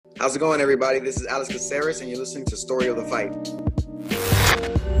How's it going, everybody? This is Alex Caceres, and you're listening to Story of the Fight.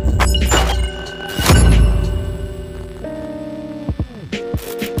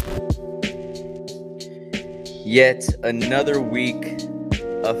 Yet another week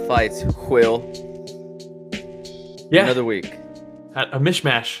of fights, Will. Yeah. Another week. A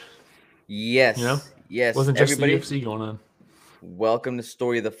mishmash. Yes. You know? Yes. Wasn't just everybody, the UFC going on. Welcome to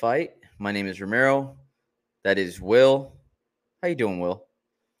Story of the Fight. My name is Romero. That is Will. How you doing, Will?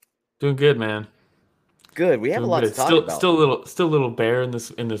 Doing good, man. Good. We have a lot to talk about. Still a little bare in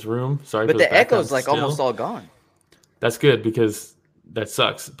this room. Sorry, but for the echo's like almost all gone. That's good because that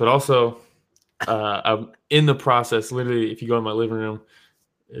sucks. But also, I'm in the process. Literally, if you go in my living room,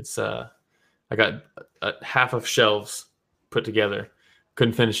 it's I got half of shelves put together.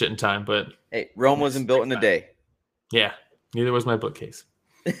 Couldn't finish it in time, but hey, Rome wasn't built in a day. Yeah, neither was my bookcase.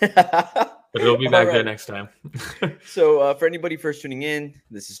 But it'll be back there next time. So for anybody first tuning in,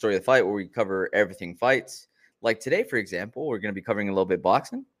 this is Story of the Fight, where we cover everything fights. Like today, for example, we're going to be covering a little bit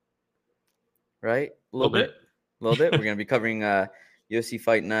boxing, right? A little bit. We're going to be covering UFC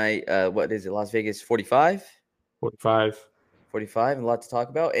Fight Night. What is it? Las Vegas 45? 45, and a lot to talk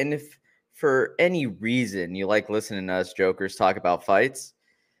about. And if for any reason you like listening to us jokers talk about fights,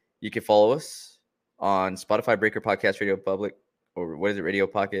 you can follow us on Spotify, Breaker Podcast, Radio Public, or what is it? Radio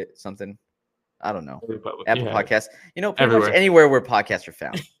Pocket, something. I don't know. Apple Podcasts. You know, pretty much anywhere where podcasts are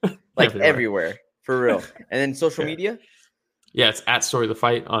found. Like everywhere. For real. And then social media? Yeah, it's at Story of the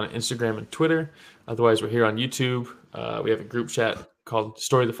Fight on Instagram and Twitter. Otherwise, we're here on YouTube. We have a group chat called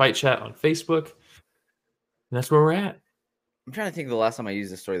Story of the Fight Chat on Facebook. And that's where we're at. I'm trying to think of the last time I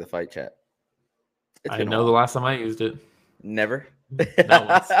used the Story of the Fight Chat. I know the last time I used it. Never. Not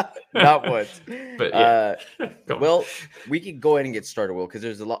once. Not once. But yeah. Well, we could go ahead and get started, Will, because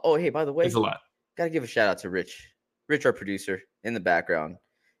there's a lot. Oh, hey, by the way, there's a lot. Got to give a shout out to Rich, our producer in the background.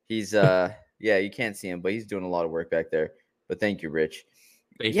 He's yeah, you can't see him, but he's doing a lot of work back there. But thank you, Rich.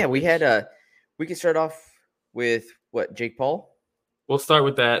 Thank you, we Rich. had we could start off with what, Jake Paul? We'll start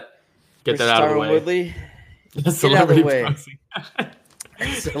with that. Get that out of the way. Woodley. Celebrity boxing.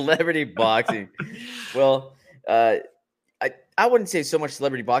 Celebrity boxing. Well, I wouldn't say so much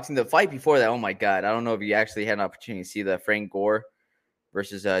celebrity boxing. The fight before that, oh my God. I don't know if you actually had an opportunity to see the Frank Gore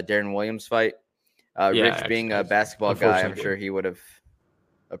versus Darren Williams fight. Rich being a basketball guy, I'm sure he would have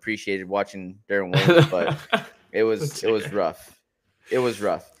appreciated watching Darren Williams, but it was rough. It was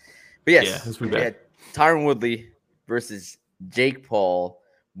rough. But yes, we had Tyron Woodley versus Jake Paul.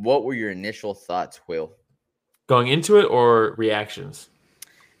 What were your initial thoughts, Will? Going into it or reactions?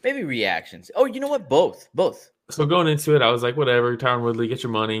 Maybe reactions. Oh, you know what? Both. So going into it, I was like, whatever, Tyron Woodley, get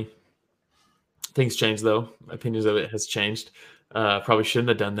your money. Things changed, though. Opinions of it has changed. Probably shouldn't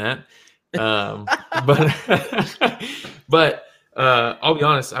have done that. But I'll be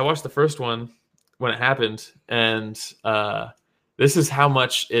honest. I watched the first one when it happened, and this is how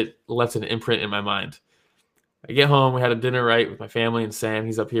much it left an imprint in my mind. I get home. We had a dinner, right, with my family and Sam.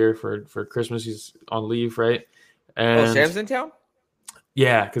 He's up here for Christmas. He's on leave, right? And Sam's in town?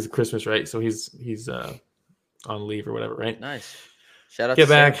 Yeah, because of Christmas, right? So he's on leave or whatever, right? Nice. Shout out Get to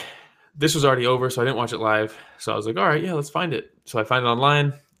back. Sam. This was already over, so I didn't watch it live. So I was like, all right, yeah, let's find it. So I find it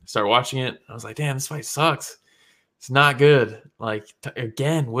online, start watching it. I was like, damn, this fight sucks. It's not good. Like,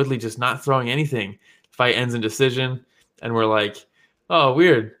 again, Woodley just not throwing anything. Fight ends in decision, and we're like, oh,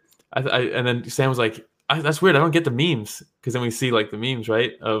 weird. And then Sam was like, that's weird. I don't get the memes, because then we see like the memes,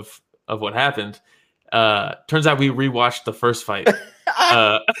 right, of what happened. Turns out we rewatched the first fight.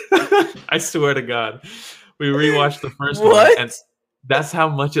 I swear to God, we rewatched the first one, and that's how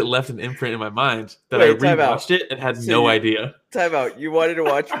much it left an imprint in my mind that I rewatched it and had no idea. Time out. You wanted to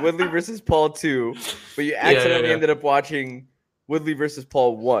watch Woodley versus Paul 2, but you accidentally ended up watching Woodley versus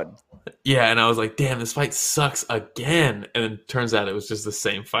Paul 1. Yeah, and I was like, damn, this fight sucks again. And then turns out it was just the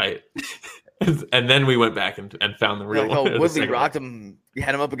same fight. And then we went back and found the real one. Woodley rocked him. You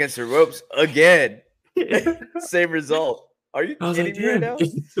had him up against the ropes again. Same result. Are you kidding me right now? I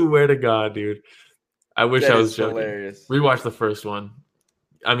swear to God, dude. I wish I was joking. Hilarious. Rewatch the first one.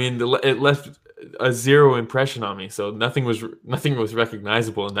 I mean, it left a zero impression on me, so nothing was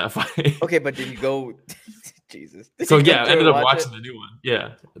recognizable in that fight. Okay, but did you go? Jesus. So yeah, I ended up watching the new one.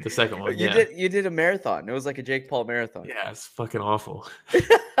 Yeah, the second one. You did a marathon. It was like a Jake Paul marathon. Yeah, it's fucking awful.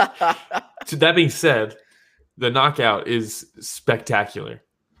 So that being said, the knockout is spectacular.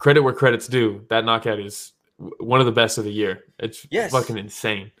 Credit where credit's due. That knockout is one of the best of the year. It's fucking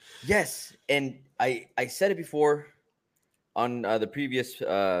insane. Yes, and I said it before on the previous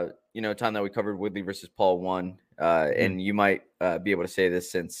time that we covered Woodley versus Paul 1, and you might be able to say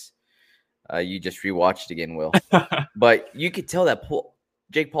this since you just rewatched again, Will. But you could tell that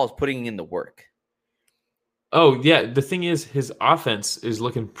Jake Paul's putting in the work. Oh, yeah. The thing is, his offense is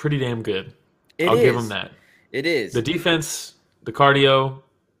looking pretty damn good. I'll give him that. It is. The defense, the cardio,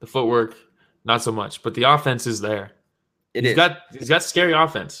 the footwork, not so much. But the offense is there. He's got scary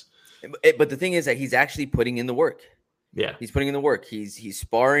offense. But the thing is that he's actually putting in the work. Yeah. He's putting in the work. He's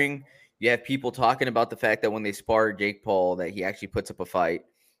sparring. You have people talking about the fact that when they spar Jake Paul, that he actually puts up a fight,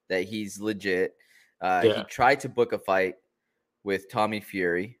 that he's legit. He tried to book a fight with Tommy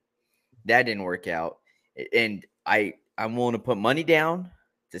Fury. That didn't work out. And I'm willing to put money down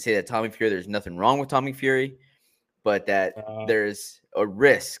to say that Tommy Fury, there's nothing wrong with Tommy Fury, but that there's a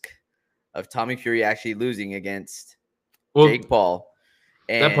risk of Tommy Fury actually losing against Jake Paul.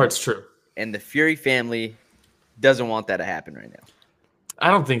 And that part's true. And the Fury family doesn't want that to happen right now. I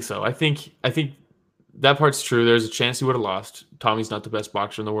don't think so. I think that part's true. There's a chance he would have lost. Tommy's not the best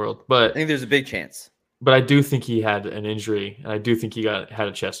boxer in the world, but I think there's a big chance. But I do think he had an injury, and I do think he had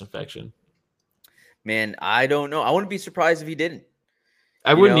a chest infection. Man, I don't know. I wouldn't be surprised if he didn't.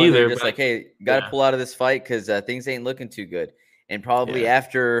 I wouldn't either. Just like, hey, got to pull out of this fight because things ain't looking too good. And probably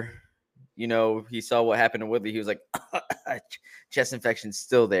after, he saw what happened to Woodley, he was like, chest infection's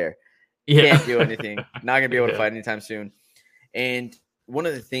still there. Can't do anything. Not going to be able to fight anytime soon. And one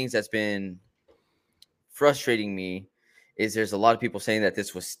of the things that's been frustrating me is there's a lot of people saying that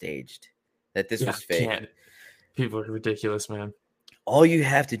this was staged, that this was fake. People are ridiculous, man. All you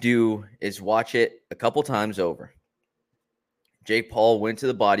have to do is watch it a couple times over. Jake Paul went to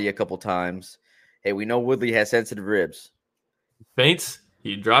the body a couple times. Hey, we know Woodley has sensitive ribs. Feints.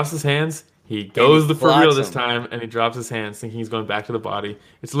 He drops his hands. He goes for real this time, and he drops his hands, thinking he's going back to the body.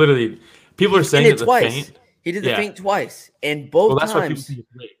 It's literally people are saying it's twice. The feint. He did the feint twice, and both that's why people times think it's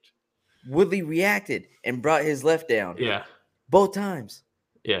rigged. Woodley reacted and brought his left down. Yeah, both times.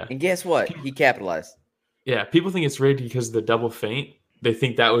 Yeah, and guess what? He capitalized. Yeah, people think it's rigged because of the double feint. They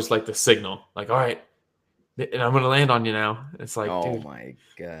think that was like the signal. Like, all right, and I'm going to land on you now. It's like, oh dude, my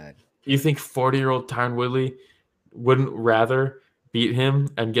God. You think 40-year-old Tyron Woodley wouldn't rather beat him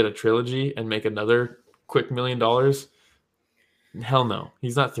and get a trilogy and make another quick $1 million? Hell no.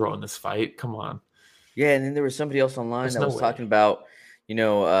 He's not throwing this fight. Come on. Yeah, and then there was somebody else online that was talking about,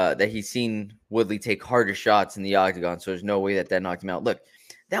 that he's seen Woodley take harder shots in the octagon, so there's no way that knocked him out. Look,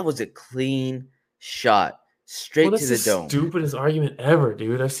 that was a clean shot. Straight to the dome. That's the stupidest argument ever,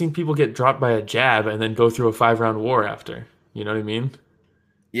 dude. I've seen people get dropped by a jab and then go through a 5-round war after. You know what I mean?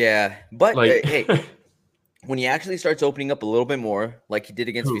 Yeah, but hey, when he actually starts opening up a little bit more, like he did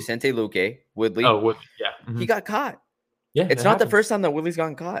against Vicente Luque, Woodley. Oh, Woodley, yeah. He got caught. Yeah, it's not the first time that Woodley's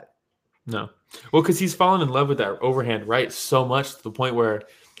gotten caught. No. Well, because he's fallen in love with that overhand right so much to the point where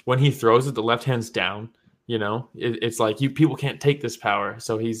when he throws it, the left hand's down. It's like people can't take this power,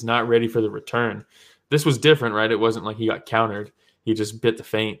 so he's not ready for the return. This was different, right? It wasn't like he got countered. He just bit the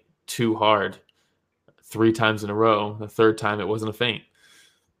feint too hard 3 times in a row. The third time, it wasn't a feint.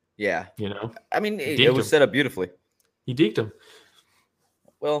 Yeah. I mean, it was set up beautifully. He deked him.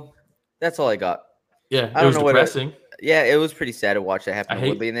 Well, that's all I got. Yeah, it was depressing. It was pretty sad to watch that happen to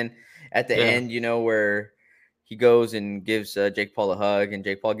Woodley. And then at the end, where he goes and gives Jake Paul a hug, and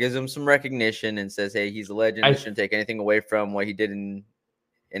Jake Paul gives him some recognition and says, hey, he's a legend. I shouldn't take anything away from what he did in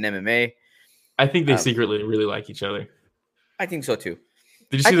MMA. I think they secretly really like each other. I think so too.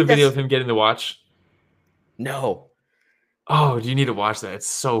 Did you see the video of him getting the watch? No. Oh, you need to watch that. It's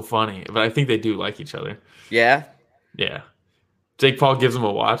so funny. But I think they do like each other. Yeah? Yeah. Jake Paul gives him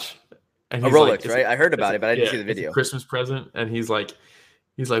a watch. And a Rolex, right? I heard about it, but I didn't see the video. It's a Christmas present, and he's like,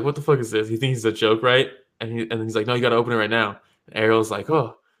 what the fuck is this? He thinks it's a joke, right? And then he's like, no, you got to open it right now. And Ariel's like,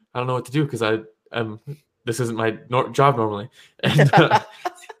 oh, I don't know what to do because this isn't my job normally. And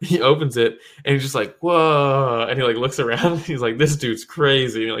he opens it, and he's just like, whoa. And he looks around, and he's like, this dude's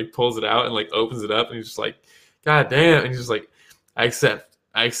crazy. And he pulls it out and opens it up, and he's just like, God damn. And he's just like, I accept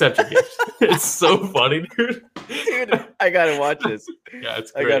your gift. It's so funny, dude. Dude, I gotta watch this. Yeah,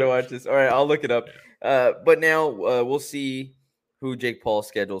 it's great. I gotta watch this. All right, I'll look it up. But now we'll see who Jake Paul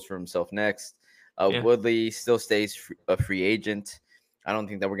schedules for himself next. Woodley still stays a free agent. I don't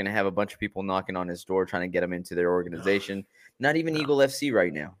think that we're gonna have a bunch of people knocking on his door trying to get him into their organization. Not even Eagle FC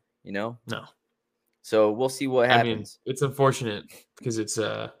right now. No. So we'll see what happens. I mean, it's unfortunate because it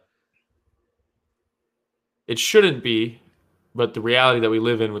shouldn't be. But the reality that we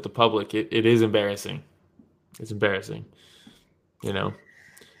live in with the public, it is embarrassing. It's embarrassing.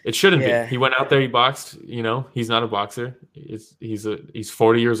 It shouldn't be. He went out there, he boxed. He's not a boxer. He's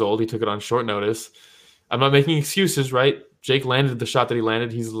 40 years old. He took it on short notice. I'm not making excuses, right? Jake landed the shot that he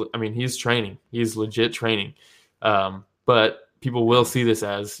landed. He's training. He's legit training. But people will see this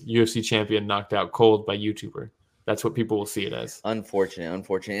as UFC champion knocked out cold by YouTuber. That's what people will see it as. Unfortunate.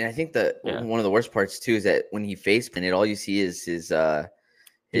 And I think that Yeah. one of the worst parts too is that when he face planted, all you see is his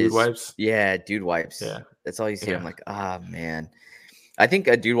Dude wipes. Yeah, dude wipes. Yeah. That's all you see. Yeah. I'm like, man. I think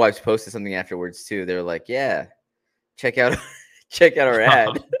Dude Wipes posted something afterwards too. They're like, yeah, check out our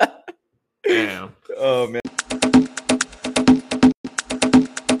ad. Damn. Oh man.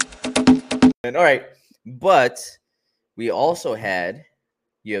 And all right, but we also had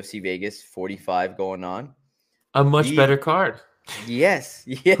UFC Vegas 45 going on. A much better card. Yes.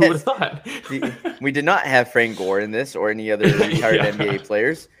 Who would have thought? We did not have Frank Gore in this or any other retired NBA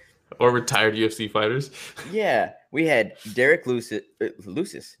players. Or retired UFC fighters. Yeah. We had Derek Lewis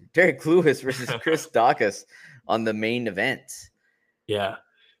versus Chris Daukaus on the main event. Yeah.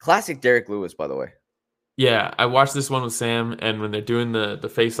 Classic Derek Lewis, by the way. Yeah. I watched this one with Sam, and when they're doing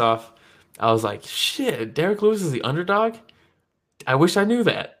the face-off, I was like, shit, Derek Lewis is the underdog? I wish I knew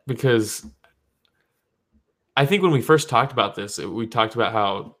that, because I think when we first talked about this, we talked about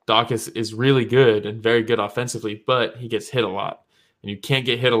how Daukaus is really good and very good offensively, but he gets hit a lot. And you can't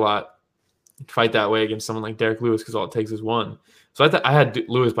get hit a lot, fight that way against someone like Derek Lewis, because all it takes is one. So I had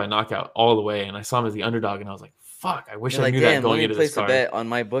Lewis by knockout all the way, and I saw him as the underdog, and I was like, fuck, I wish I knew that going into this card. Let me place a bet on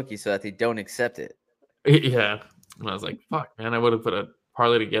my bookie so that they don't accept it. Yeah. And I was like, fuck, man, I would have put a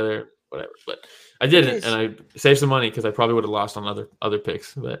parlay together, whatever. But I didn't, and I saved some money because I probably would have lost on other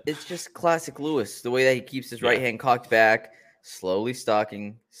picks. But it's just classic Lewis, the way that he keeps his right hand cocked back, slowly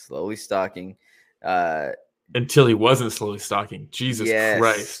stalking. Until he wasn't slowly stalking. Jesus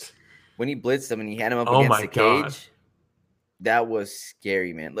Christ. When he blitzed him and he had him up against the cage, that was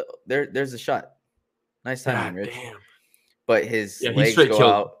scary, man. Look, there's a shot. Nice timing, Rich. Damn. But his legs go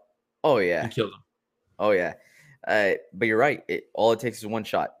out. Oh, yeah. He killed him. Oh, yeah. But you're right. All it takes is one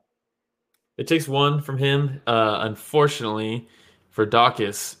shot. It takes one from him. Unfortunately, for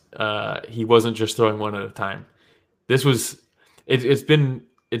Daukaus, he wasn't just throwing one at a time. It's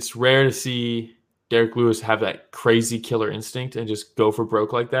rare to see Derek Lewis have that crazy killer instinct and just go for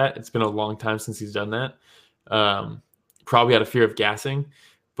broke like that. It's been a long time since he's done that. Probably out of fear of gassing,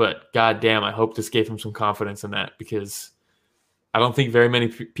 but goddamn, I hope this gave him some confidence in that, because I don't think very many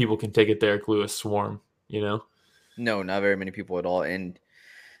people can take a Derek Lewis swarm, you know? No, not very many people at all. And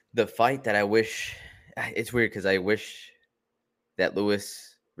the fight that I wish, it's weird because I wish that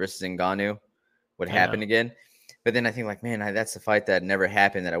Lewis versus Ngannou would happen again. But then I think, like, man, that's the fight that never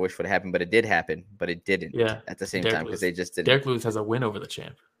happened that I wish would happen, but it did happen, but it didn't at the same time because they just didn't. Derek Lewis has a win over the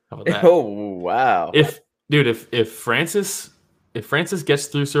champ. How about that? Oh, wow. If Francis gets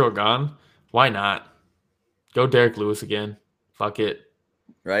through Cyril Gane, why not? Go Derek Lewis again. Fuck it.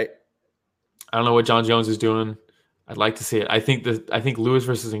 Right? I don't know what John Jones is doing. I'd like to see it. I think Lewis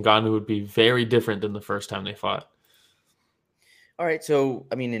versus Ngannou would be very different than the first time they fought. All right, so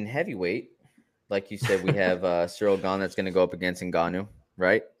I mean, in heavyweight, like you said, we have Cyril Gane that's going to go up against Ngannou,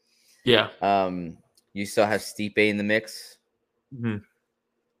 right? Yeah. You still have Stipe in the mix. Mm-hmm.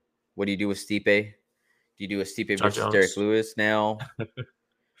 What do you do with Stipe? Do you do a Stipe John versus Jones. Derek Lewis now? I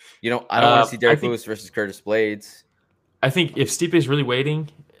don't want to see Derek Lewis versus Curtis Blades. I think if Stipe is really waiting,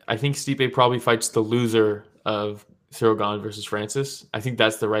 I think Stipe probably fights the loser of Cyril Gane versus Francis. I think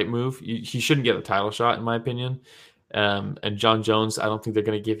that's the right move. He shouldn't get a title shot, in my opinion. And John Jones, I don't think they're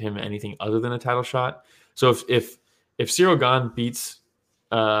going to give him anything other than a title shot. So if Cyril Gane beats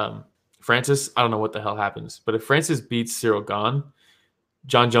Francis, I don't know what the hell happens. But if Francis beats Cyril Gane,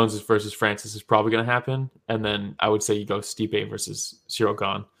 John Jones versus Francis is probably going to happen. And then I would say you go Stipe versus Cyril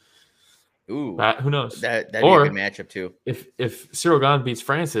Gane. Ooh, who knows? That'd be a good matchup too. If Cyril Gane beats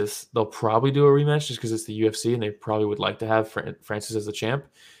Francis, they'll probably do a rematch just because it's the UFC and they probably would like to have Francis as the champ.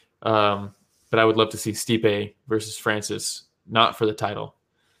 But I would love to see Stipe versus Francis, not for the title.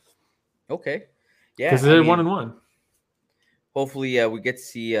 Okay, yeah, because they're 1-1. Hopefully, we get to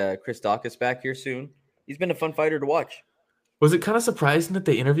see Chris Daukaus back here soon. He's been a fun fighter to watch. Was it kind of surprising that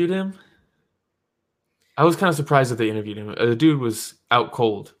they interviewed him? I was kind of surprised that they interviewed him. The dude was out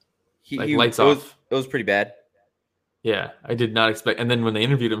cold. Lights off. It was pretty bad. Yeah, I did not expect. And then when they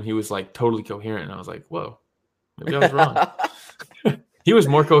interviewed him, he was like totally coherent. And I was like, whoa, maybe I was wrong. He was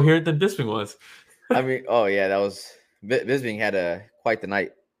more coherent than Bisping was. I mean, oh yeah, that was Bisping had quite the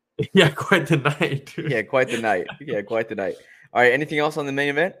night. Yeah, quite the night. Dude. Yeah, quite the night. All right, anything else on the main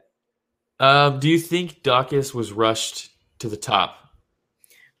event? Do you think Daukaus was rushed to the top?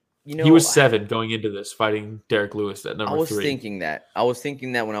 He was 7 going into this, fighting Derek Lewis at number 3. I was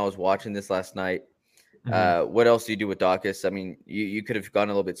thinking that when I was watching this last night. Mm-hmm. What else do you do with Daukaus? I mean, you could have gone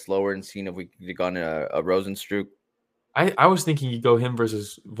a little bit slower and seen if we could have gone a Rosenstruck. I was thinking you go him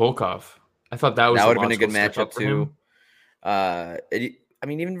versus Volkov. I thought that would have been a good matchup too. I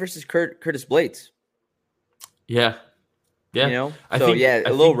mean, even versus Curtis Blades. Yeah. Yeah. You know, I so think, yeah, I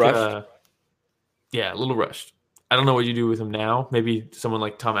a little think, rushed. yeah, a little rushed. I don't know what you do with him now. Maybe someone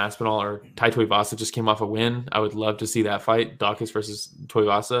like Tom Aspinall or Tai Tuivasa just came off a win. I would love to see that fight, Daukaus versus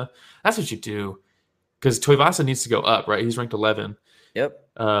Tuivasa. That's what you do. Because Tuivasa needs to go up, right? He's ranked 11. Yep.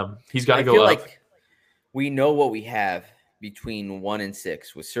 He's got to I go feel up. like we know what we have between 1 and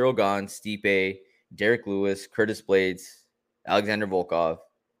 6 with Cyril Gahn, Stipe, Derek Lewis, Curtis Blades, Alexander Volkov,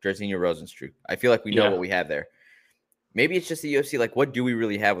 Jairzinho Rosenstruck. I feel like we know Yeah. what we have there. Maybe it's just the UFC. Like, what do we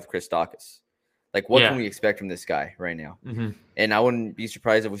really have with Chris Daukaus? Like, what Yeah. can we expect from this guy right now? Mm-hmm. And I wouldn't be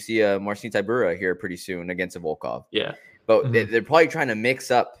surprised if we see a Marcin Tybura here pretty soon against a Volkov. Yeah. But Mhm. they're probably trying to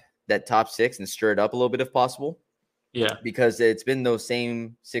mix up that top 6 and stir it up a little bit if possible. Yeah. Because it's been those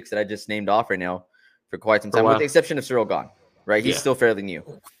same 6 that I just named off right now for quite some For a time, with while. the exception of Cyril Gahn, right? He's Yeah. still fairly new.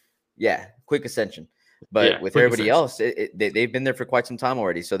 Yeah, quick ascension. But Yeah, with quick everybody ascension. else, they've been there for quite some time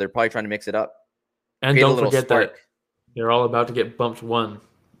already. So they're probably trying to mix it up. And Create a don't little forget spark. that they're all about to get bumped one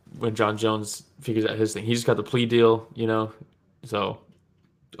when John Jones figures out his thing. He just got the plea deal, you know, so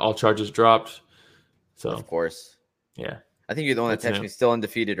all charges dropped. So, Of course. yeah. I think you're the one that That's texted him. me still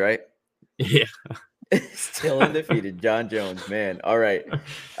undefeated, right? Yeah. Still undefeated. John Jones, man. All right.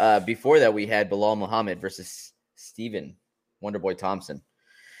 Before that, we had Bilal Muhammad versus Steven Wonderboy Thompson.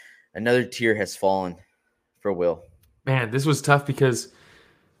 Another tier has fallen for Will. Man, this was tough because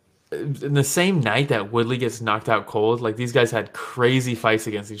in the same night that Woodley gets knocked out cold, like these guys had crazy fights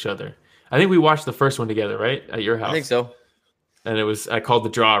against each other. I think we watched the first one together, right? At your house. I think so. And I called the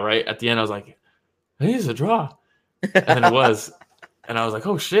draw, right? At the end, I was like, I think it's a draw. And then it was. And I was like,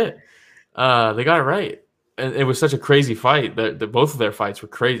 oh, shit. They got it right. And it was such a crazy fight. That both of their fights were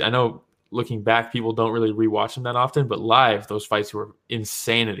crazy. I know looking back, people don't really rewatch them that often, but live, those fights were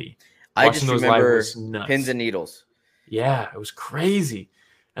insanity. I Watching just those live remember was nuts. pins and needles. Yeah, it was crazy.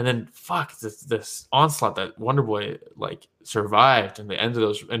 And then this onslaught that Wonderboy like survived in the end of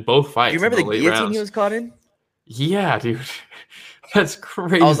those in both fights. Do you remember the late guillotine rounds. he was caught in? Yeah, dude. That's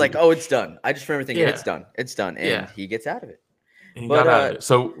crazy. I was like, oh, it's done. I just remember thinking, Yeah. it's done. It's done. And Yeah. he gets out of it. And he But, got out of it.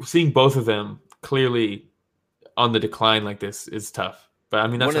 So seeing both of them clearly on the decline like this is tough. But I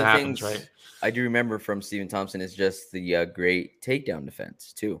mean, that's One what of the happens, things right? I do remember from Steven Thompson is just the great takedown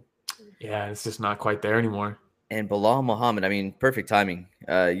defense, too. Yeah, it's just not quite there anymore. And Bilal Muhammad, I mean, perfect timing.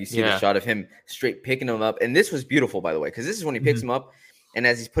 You see the shot of him straight picking him up. And this was beautiful, by the way, because this is when he picks him up. And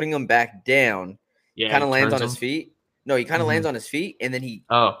as he's putting him back down, kind of lands on his feet. No, he kind of lands on his feet. And then he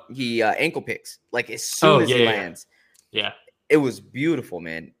ankle picks, like as soon as he lands. Yeah. It was beautiful,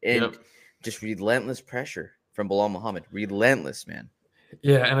 man. And just relentless pressure from Bilal Muhammad. Relentless, man.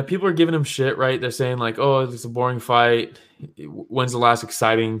 Yeah, and people are giving him shit, right? They're saying like, "Oh, it's a boring fight. When's the last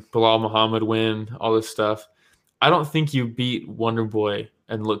exciting Bilal Muhammad win?" All this stuff. I don't think you beat Wonderboy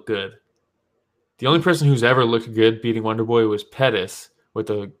and look good. The only person who's ever looked good beating Wonderboy was Pettis with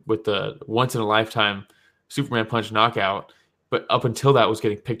the once in a lifetime Superman punch knockout. But up until that was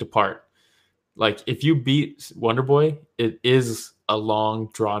getting picked apart. Like if you beat Wonderboy, it is a long,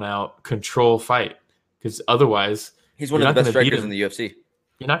 drawn out control fight because otherwise he's one of the best strikers in the UFC.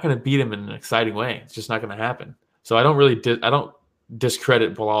 You're not going to beat him in an exciting way. It's just not going to happen. So I don't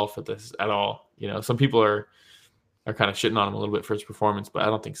discredit Bilal for this at all. You know, some people are kind of shitting on him a little bit for his performance, but I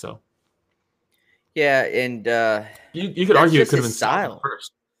don't think so. Yeah, and you could argue it could have been style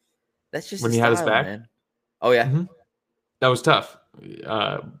first. That's just when he had his back. Man. Oh yeah, that was tough.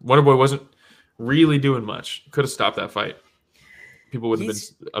 Wonderboy wasn't really doing much. Could have stopped that fight. People would have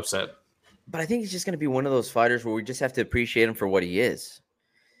been upset. But I think he's just going to be one of those fighters where we just have to appreciate him for what he is.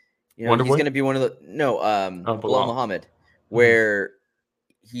 You know, Wonderboy? He's going to be one of the Bilal Muhammad, where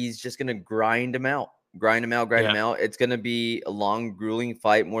he's just going to grind him out. It's going to be a long, grueling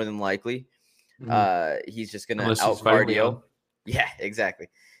fight more than likely. He's just going to out cardio. Yeah, exactly.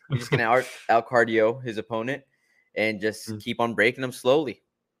 He's just going to out cardio his opponent and just keep on breaking him slowly.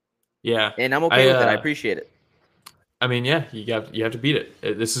 Yeah, and I'm okay with it. I appreciate it. I mean, yeah, you have to beat it.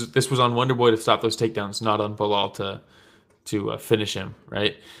 This was on Wonderboy to stop those takedowns, not on Bilal to finish him,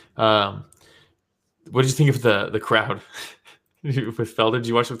 right? What did you think of the crowd with Felder? Did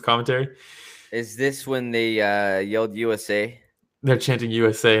you watch it with commentary? Is this when they yelled USA? They're chanting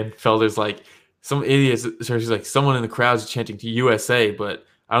USA, and Felder's like, some idiots. So he's like, someone in the crowd's chanting to USA, but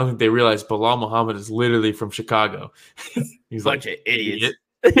I don't think they realize Bilal Muhammad is literally from Chicago. He's bunch like, of idiots.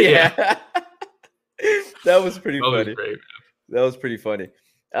 Yeah. That was pretty funny. That was pretty funny.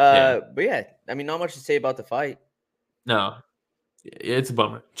 But yeah, I mean, not much to say about the fight. No, it's a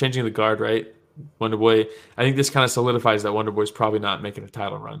bummer. Changing the guard, right? Wonderboy. I think this kind of solidifies that Wonderboy's probably not making a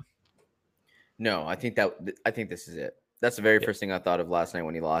title run. No, I think this is it. That's the very first thing I thought of last night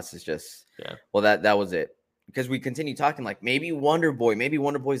when he lost. Is just well, that was it. because we continue talking like maybe Wonder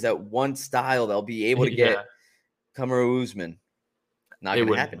Boy's that one style that'll be able to get Kamaru Usman. Not going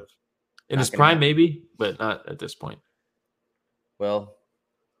to happen. In his prime, maybe, but not at this point. Well,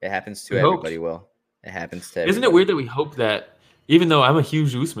 it happens to everybody. Well, it happens to everybody. Isn't it weird that we hope that, even though I'm a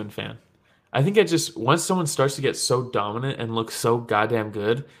huge Usman fan, I think once someone starts to get so dominant and look so goddamn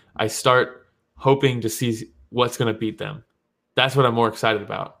good, I start hoping to see what's going to beat them. That's what I'm more excited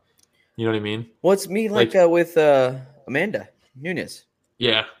about. You know what I mean? Well, it's me like with Amanda Nunes.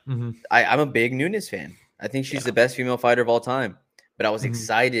 Yeah. Mm-hmm. I'm a big Nunes fan. I think she's the best female fighter of all time. But I was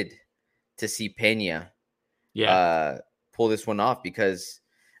excited to see Pena pull this one off because,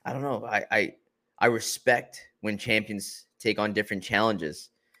 I don't know, I respect when champions take on different challenges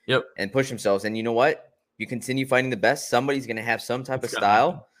and push themselves. And you know what? You continue fighting the best, somebody's going to have some type of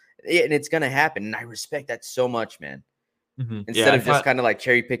style, and it's going to happen. And I respect that so much, man. Mm-hmm. Instead of just kind of like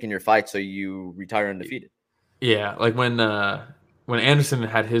cherry picking your fight so you retire undefeated. Yeah, like when Anderson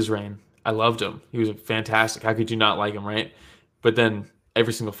had his reign, I loved him. He was fantastic. How could you not like him, right? But then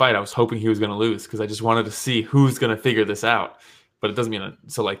every single fight, I was hoping he was going to lose because I just wanted to see who's going to figure this out. But it doesn't mean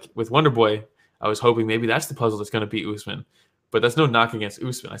so. Like with Wonder Boy, I was hoping maybe that's the puzzle that's going to beat Usman. But that's no knock against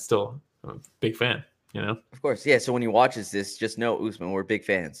Usman. I'm a big fan. You know. Of course, yeah. So when he watches this, just know Usman, we're big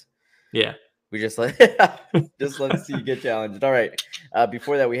fans. Yeah. We just let see you get challenged. All right.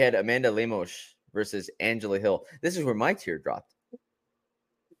 Before that, we had Amanda Lemos versus Angela Hill. This is where my tear dropped.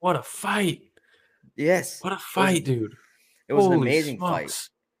 What a fight! Yes. What a fight, dude. It was an amazing fight.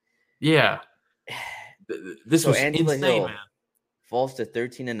 Yeah. This was Angela insane, Hill man. Falls to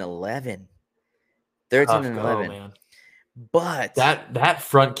 13-11. 13-11. Man. But that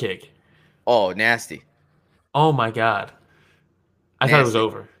front kick. Oh, nasty. Oh my God. I thought it was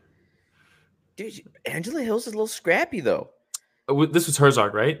over. Dude, Angela Hill's a little scrappy though. This was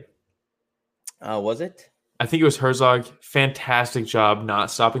Herzog, right? Was it? I think it was Herzog. Fantastic job not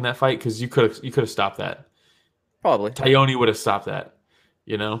stopping that fight because you could have stopped that. Probably. Tyone would have stopped that,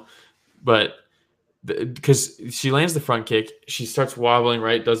 you know? But because she lands the front kick, she starts wobbling,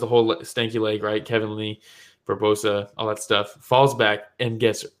 right? Does the whole stanky leg, right? Kevin Lee, Barbosa, all that stuff. Falls back and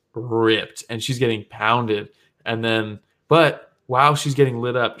gets ripped. And she's getting pounded. But while she's getting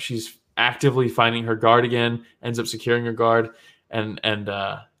lit up, she's actively finding her guard again, ends up securing her guard. And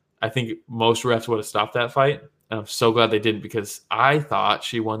I think most refs would have stopped that fight. And I'm so glad they didn't because I thought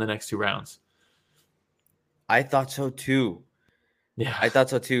she won the next 2 rounds. I thought so too. Yeah. I thought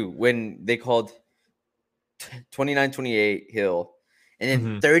so too. When they called 29-28 Hill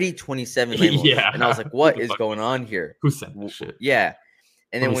and then 30-27 Lemos. Yeah. And I was like, what is going on here? Who sent this shit? Yeah.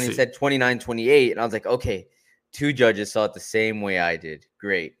 And then when he said 29-28, and I was like, okay, 2 judges saw it the same way I did.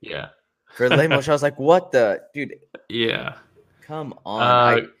 Great. Yeah. For Lemos, I was like, what the? Dude. Yeah. Come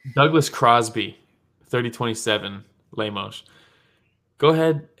on. Douglas Crosby, 30-27 Lemos. Go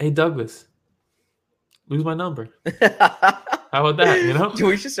ahead. Hey, Douglas. Lose my number. How about that? You know, dude,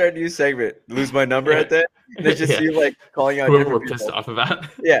 we should start a new segment. Lose my number at that. And it's just you like calling out whoever we're pissed off about.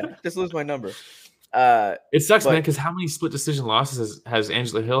 Yeah, just lose my number. It sucks, man. Because how many split decision losses has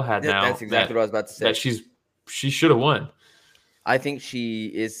Angela Hill had now? That's exactly what I was about to say. That she should have won. I think she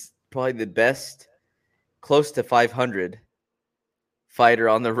is probably the best, close to 500 fighter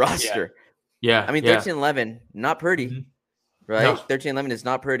on the roster. Yeah. I mean, 13-11, not pretty, right? No. 13-11 is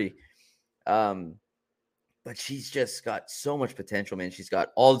not pretty. But she's just got so much potential, man. She's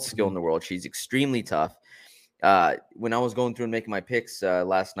got all the skill in the world. She's extremely tough. When I was going through and making my picks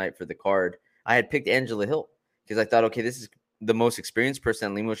last night for the card, I had picked Angela Hill because I thought, okay, this is the most experienced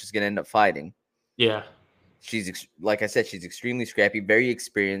person Lemos is going to end up fighting. Yeah. She's, like I said, she's extremely scrappy, very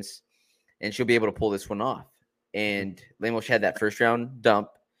experienced, and she'll be able to pull this one off. And Lemos had that first round dump,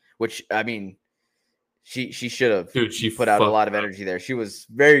 which, I mean, she should have. Dude, she put out a lot of energy there. She was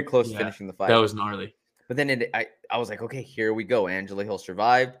very close to finishing the fight. That was gnarly. But then I was like, okay, here we go. Angela Hill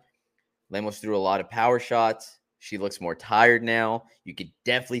survived. Lemos threw a lot of power shots. She looks more tired now. You could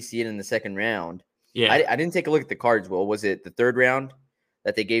definitely see it in the second round. Yeah. I didn't take a look at the cards, Will. Was it the third round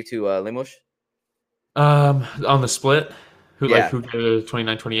that they gave to Lemos? On the split? Who gave it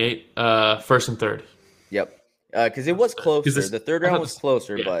 29-28? First and third. Yep. Because it was closer. The third round was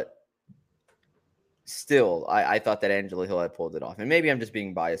closer, but still, I thought that Angela Hill had pulled it off. And maybe I'm just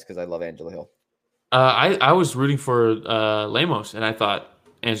being biased because I love Angela Hill. I was rooting for Lemos, and I thought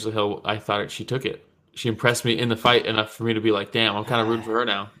Angela Hill, I thought she took it. She impressed me in the fight enough for me to be like, damn, I'm kind of rooting for her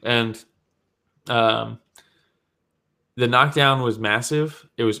now. And the knockdown was massive.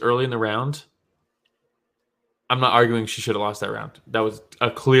 It was early in the round. I'm not arguing she should have lost that round. That was a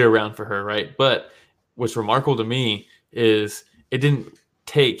clear round for her, right? But what's remarkable to me is it didn't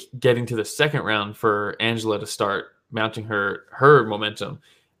take getting to the second round for Angela to start mounting her momentum.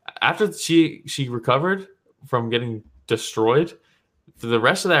 After she recovered from getting destroyed, for the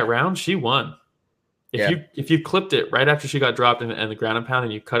rest of that round, she won. If you clipped it right after she got dropped in the ground and pound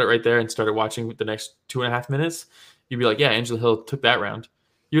and you cut it right there and started watching the next 2.5 minutes, you'd be like, yeah, Angela Hill took that round.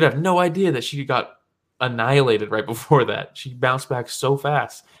 You'd have no idea that she got annihilated right before that. She bounced back so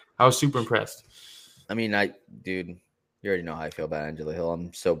fast. I was super impressed. I mean, dude, you already know how I feel about Angela Hill.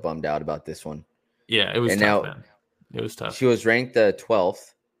 I'm so bummed out about this one. Yeah, it was tough, man. It was tough. She was ranked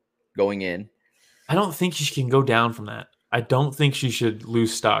 12th going in. I don't think she can go down from that. I don't think she should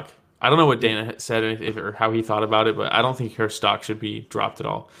lose stock. I don't know what Dana said or how he thought about it, but I don't think her stock should be dropped at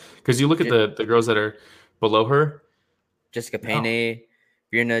all. Because you look at the girls that are below her. Jessica Payne,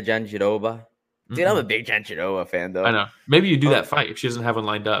 Virna Jandiroba. Dude, I'm a big Jandiroba fan, though. I know. Maybe you do that fight if she doesn't have one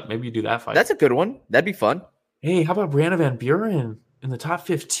lined up. Maybe you do that fight. That's a good one. That'd be fun. Hey, how about Brianna Van Buren in the top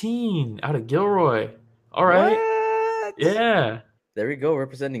 15 out of Gilroy? All right. What? Yeah. There we go,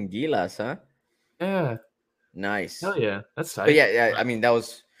 representing Gilas, huh? Yeah. Nice. Hell yeah. That's tight. But yeah. I mean, that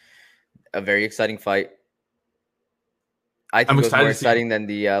was a very exciting fight. I think it was more exciting than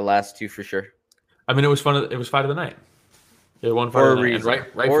the last two for sure. I mean, it was fun. It was fight of the night. It won for a reason,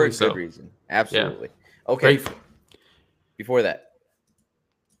 right for a good reason. Absolutely. Yeah. Okay. Great. Before that,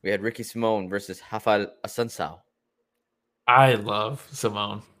 we had Ricky Simón versus Rafael Assunção. I love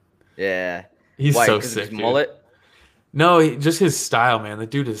Simón. Yeah, he's so sick. His mullet? No, just his style, man. The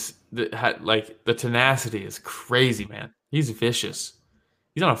dude the tenacity is crazy, man. He's vicious.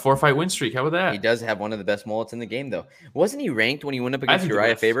 He's on a 4-fight win streak. How about that? He does have one of the best mullets in the game, though. Wasn't he ranked when he went up against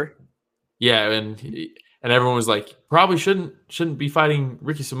Uriah Faber? Yeah, and everyone was like, probably shouldn't be fighting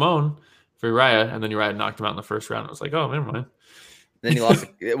Ricky Simón for Uriah, and then Uriah knocked him out in the first round. I was like, oh, never mind. Then he lost.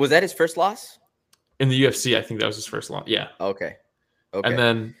 Was that his first loss? In the UFC, I think that was his first loss. Yeah. Okay. And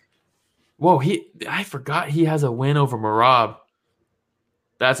then, I forgot he has a win over Merab.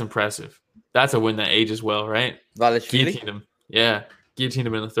 That's impressive. That's a win that ages well, right? Guillotined him. Yeah. Guillotined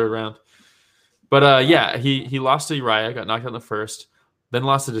him in the third round. But he lost to Uriah, got knocked out in the first, then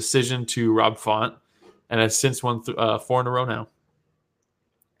lost a decision to Rob Font, and has since won 4 in a row now.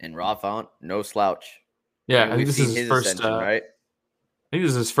 And Rob Font, no slouch. Yeah, I think this is his first. Right? I think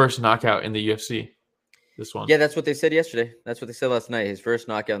this is his first knockout in the UFC. This one. Yeah, that's what they said yesterday. That's what they said last night. His first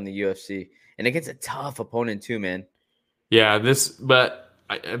knockout in the UFC, and against a tough opponent too, man. Yeah,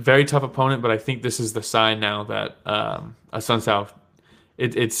 a very tough opponent, but I think this is the sign now that Assunção,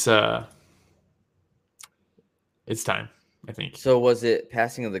 it's time. I think. So was it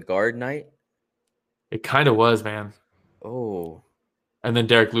passing of the guard night? It kind of was, man. Oh. And then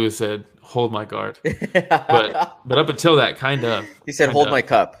Derek Lewis said, "Hold my guard," but up until that, kind of. He said, "Hold my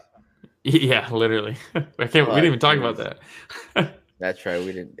cup." Yeah, literally. We didn't even talk about that. That's right.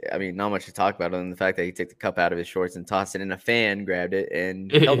 We didn't. I mean, not much to talk about other than the fact that he took the cup out of his shorts and tossed it, and a fan grabbed it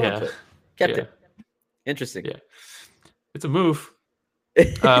and held on to it, kept it. Interesting. Yeah, it's a move.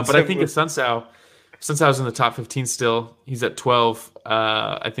 But I think Assunção's in the top 15 still. He's at 12.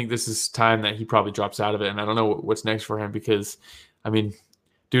 I think this is time that he probably drops out of it, and I don't know what's next for him because, I mean,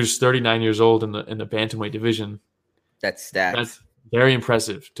 dude's 39 years old in the bantamweight division. That's stacked. That's very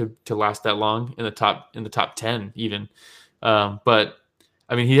impressive to last that long in the top 10 even. But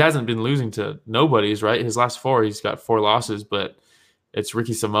I mean, he hasn't been losing to nobodies, right? His last 4, he's got 4 losses, but it's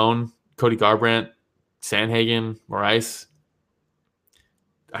Ricky Simón, Cody Garbrandt, Sandhagen, Moraes.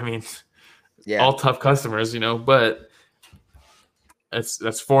 I mean, all tough customers, but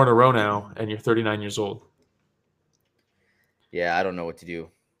that's 4 in a row now, and you're 39 years old. Yeah, I don't know what to do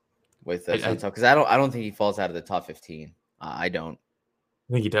with Assunção because I don't think he falls out of the top 15. I don't.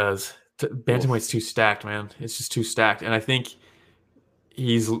 I think he does. Bantamweight's too stacked, man. It's just too stacked, and I think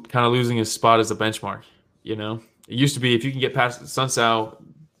he's kind of losing his spot as a benchmark. It used to be if you can get past Assunção,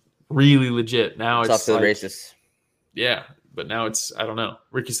 really legit. Now it's off to the races. Yeah, but now it's I don't know.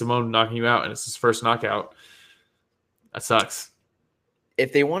 Ricky Simón knocking you out, and it's his first knockout. That sucks.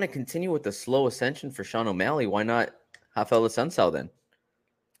 If they want to continue with the slow ascension for Sean O'Malley, why not Rafael Assunção then?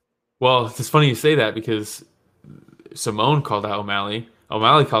 Well, it's funny you say that because Simón called out O'Malley.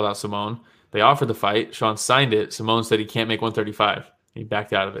 O'Malley called out Simón. They offered the fight. Sean signed it. Simón said he can't make 135. He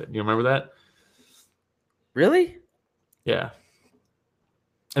backed out of it. You remember that? Really? Yeah.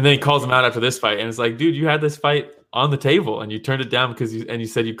 And then he calls him out after this fight, and it's like, dude, you had this fight on the table, and you turned it down because you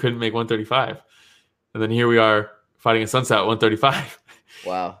said you couldn't make 135. And then here we are fighting Assunção at 135.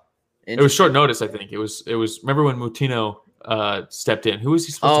 Wow. It was short notice, I think. It was. Remember when Moutinho stepped in? Who was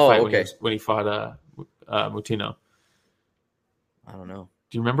he supposed to fight when he fought Moutinho? I don't know.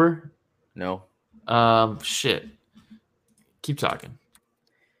 Do you remember? No. Shit. Keep talking.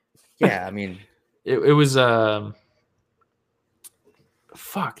 Yeah, I mean, it was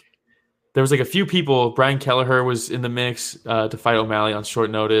fuck. There was like a few people. Brian Kelleher was in the mix to fight O'Malley on short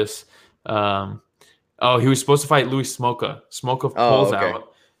notice. He was supposed to fight Louis Smoka. Smoka oh, pulls okay.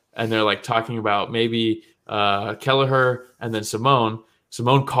 out, and they're like talking about maybe Kelleher and then Simone.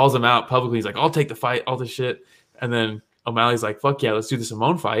 Simone calls him out publicly. He's like, "I'll take the fight, all this shit." And then O'Malley's like, "Fuck yeah, let's do the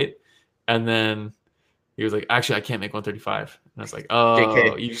Simone fight." And then he was like, "Actually, I can't make 135." And I was like, "Oh,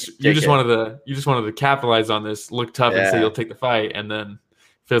 JK. you just wanted to capitalize on this, look tough, and say Yeah. you'll take the fight." And then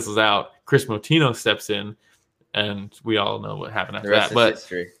fizzles out. Chris Motino steps in, and we all know what happened after The rest that. But is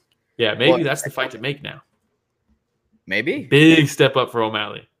history. yeah, maybe Well, that's the fight to make now. Maybe. Big step up for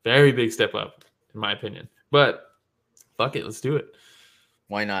O'Malley. Very big step up, in my opinion. But fuck it, let's do it.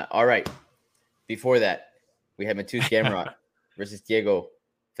 Why not? All right. Before that, we had Matus Gamrot versus Diego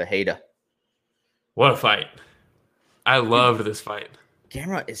Ferreira. What a fight. I loved this fight.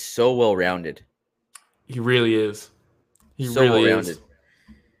 Gamrot is so well-rounded. He really is. He So really well-rounded. is.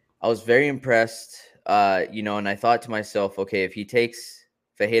 I was very impressed, and I thought to myself, okay, if he takes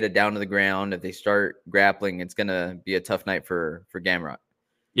Ferreira down to the ground, if they start grappling, it's going to be a tough night for Gamrot.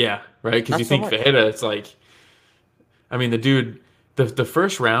 Yeah, right? Because Not you so think much. Ferreira, it's like, I mean, the dude, the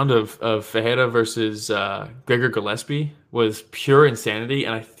first round of Ferreira versus Gregor Gillespie was pure insanity.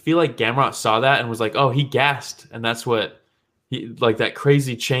 And I feel like Gamrot saw that and was like, oh, he gassed. And that's what he, like that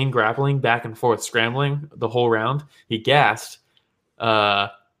crazy chain grappling back and forth, scrambling the whole round. He gassed.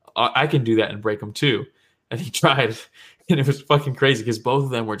 I can do that and break him too. And he tried. And it was fucking crazy because both of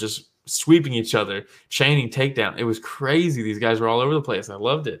them were just sweeping each other, chaining takedown. It was crazy. These guys were all over the place. I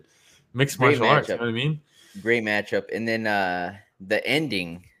loved it. Mixed Great martial arts, you matchup. know what I mean? Great matchup. And then the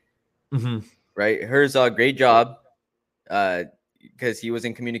ending, Mm-hmm. right? Herzog, great job because he was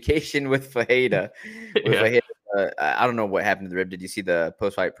in communication with Ferreira. Yeah. I don't know what happened to the rib. Did you see the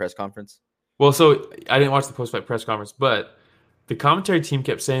post-fight press conference? Well, so I didn't watch the post-fight press conference, but the commentary team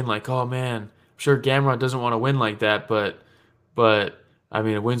kept saying like, "Oh man, I'm sure Gamrot doesn't want to win like that, but I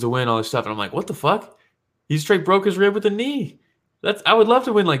mean, a win's a win, all this stuff." And I'm like, "What the fuck? He straight broke his rib with a knee. I would love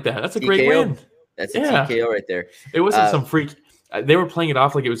to win like that. That's a great TKO. win." That's a Yeah. TKO right there. It wasn't some freak. They were playing it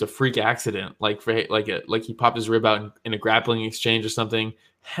off like it was a freak accident, like he popped his rib out in a grappling exchange or something.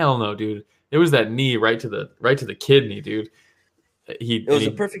 Hell no, dude. It was that knee right to the kidney, dude. It was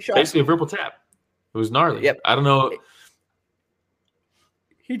a perfect shot. Basically a triple tap. It was gnarly. Yep. I don't know.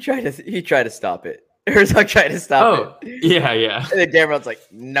 He tried to stop it. Herzog tried to stop it. Yeah. And then Gamrot's like,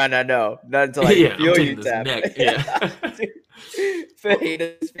 no, not until I Yeah, I'm feel taking you this tap. neck. Yeah.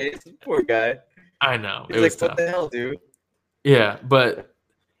 Ferreira's face, poor guy. I know. He's It was like, tough. what the hell, dude? Yeah, but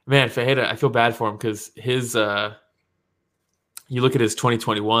man, Ferreira, I feel bad for him because his you look at his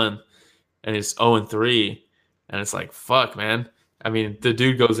 2021 and his 0-3, and it's like, fuck, man. I mean, the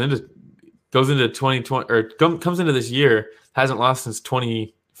dude goes into 2020 or comes into this year, hasn't lost since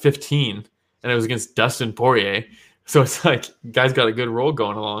 2015, and it was against Dustin Poirier. So it's like, guy's got a good roll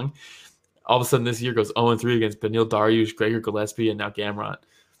going along. All of a sudden, this year goes 0-3 against Beneil Dariush, Gregor Gillespie, and now Gamrot.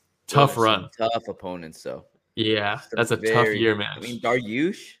 Tough Those are run. some tough opponents, though. Yeah, that's a tough year, man. I mean,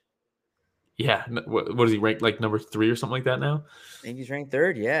 Dariush, Yeah, what is he ranked, like number 3 or something like that now? I think he's ranked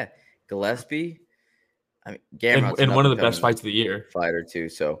 3rd. Yeah, Gillespie. I mean, Gamrot's And one of the up-and-coming best fights of the year. fighter too.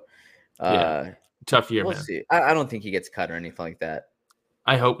 So, Tough year, we'll man. see. I don't think he gets cut or anything like that.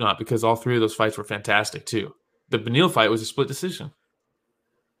 I hope not, because all 3 of those fights were fantastic too. The Beneil fight was a split decision.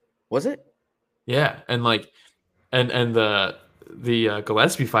 Was it? Yeah, and the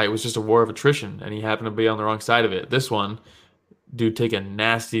Gillespie fight was just a war of attrition, and he happened to be on the wrong side of it. This one, dude, take a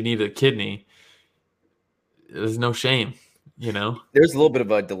nasty knee to the kidney. There's no shame, you know. There's a little bit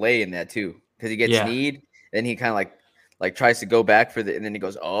of a delay in that too, because he gets Yeah. kneed, then he kind of like tries to go back for and then he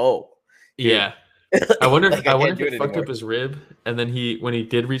goes, "Oh, dude." Yeah. I wonder if Like, I can't do it it fucked anymore. up his rib, and then when he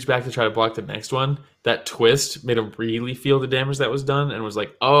did reach back to try to block the next one, that twist made him really feel the damage that was done, and was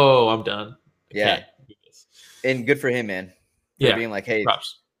like, "Oh, I'm done." Yeah. Can't do this. And good for him, man. For Yeah, being like, "Hey,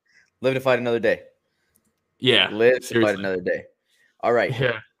 props. live to fight another day. Yeah, Live to fight seriously. another day." All right.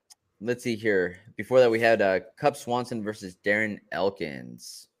 Yeah, Let's see here. Before that, we had Cup Swanson versus Darren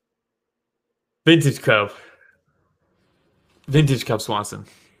Elkins. vintage Cup Swanson.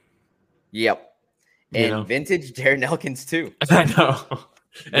 Yep. You And know? vintage Darren Elkins too. I know.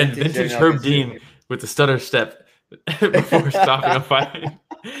 And vintage Darren Herb Elkins, Dean too. with the stutter step before stopping a fight.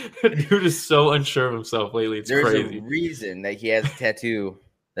 Dude is so unsure of himself lately. It's There's crazy. a reason that he has a tattoo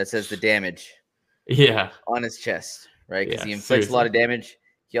that says the damage Yeah, on his chest, right? Because Yeah, he inflicts a lot of seriously. damage.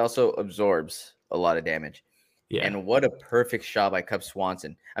 He also absorbs a lot of damage. yeah. And what a perfect shot by Cup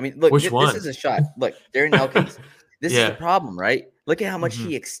Swanson. I mean, look, Which this one? is a shot. Look, Darren Elkins. This is Yeah. the problem, right? Look at how much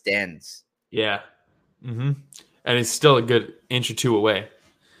he extends. Yeah. Mm-hmm. And it's still a good inch or two away.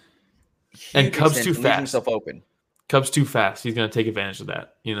 And Cub's too leaves fast. himself open. Cub's too fast. He's going to take advantage of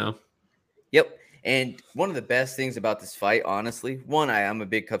that, Yep. And one of the best things about this fight, honestly, I'm a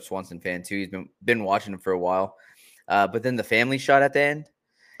big Cub Swanson fan too. He's been watching him for a while. But then the family shot at the end,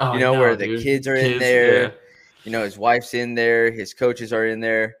 Oh, where the kids are in there, yeah. His wife's in there, his coaches are in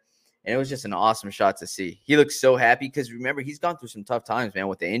there. And it was just an awesome shot to see. He looks so happy because remember, he's gone through some tough times, man,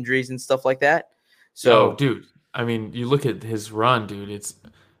 with the injuries and stuff like that. So, dude, I mean, you look at his run, dude. It's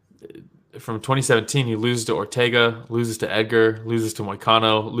from 2017. He loses to Ortega, loses to Edgar, loses to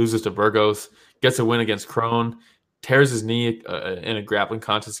Moicano, loses to Burgos, gets a win against Crone, tears his knee in a grappling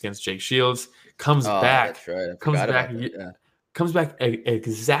contest against Jake Shields, comes back, that's right. comes back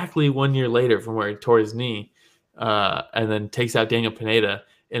exactly 1 year later from where he tore his knee, and then takes out Daniel Pineda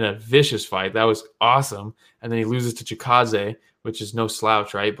in a vicious fight. That was awesome. And then he loses to Chikadze, which is no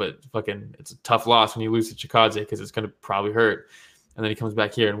slouch, right? But it's a tough loss when you lose to Chikadze because it's going to probably hurt. And then he comes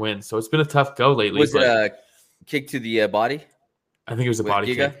back here and wins. So it's been a tough go lately. Was it a kick to the body? I think it was a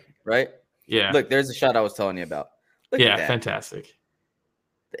body Giga, kick. Right? Yeah. Look, there's the shot I was telling you about. Look at that. Fantastic.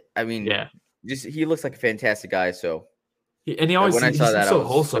 I mean, yeah, he looks like a fantastic guy. So, and he always he's so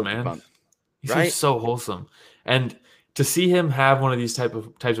wholesome, man. Pumped. He's so wholesome, and to see him have one of these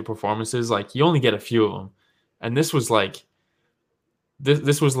types of performances, like you only get a few of them, and this was like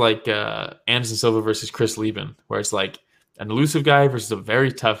Anderson Silva versus Chris Lieben, where it's like an elusive guy versus a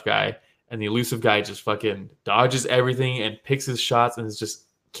very tough guy, and the elusive guy just fucking dodges everything and picks his shots and is just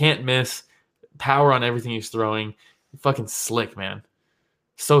can't miss, power on everything he's throwing. Fucking slick, man.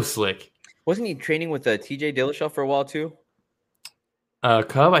 So slick. Wasn't he training with TJ Dillashaw for a while too?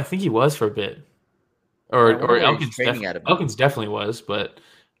 Cub, I think he was for a bit. Or Elkins, Elkins definitely was, but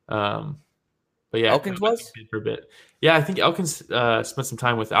yeah, Elkins was for a bit. Yeah, I think Elkins spent some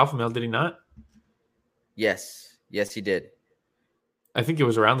time with Alpha Male, did he not? Yes, he did. I think it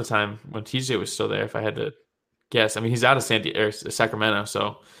was around the time when TJ was still there. If I had to guess, I mean, he's out of Sacramento,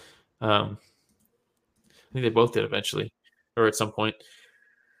 so I think they both did eventually, or at some point.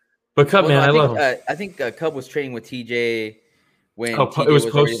 But Cub, I love him. I think Cub was training with TJ. When TJ was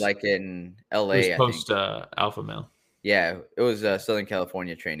already like in LA, it was post Alpha Male. Yeah, it was Southern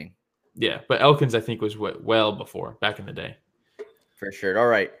California training. Yeah, but Elkins I think was well before, back in the day. For sure. All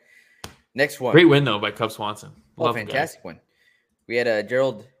right, next one. Great win though by Cub Swanson. Fantastic win. We had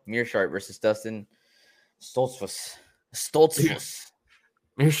Gerald Mearshart versus Dustin Stoltzfus.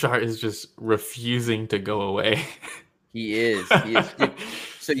 Mearshart is just refusing to go away. He is.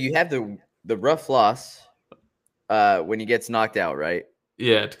 So you have the rough loss. When he gets knocked out, right?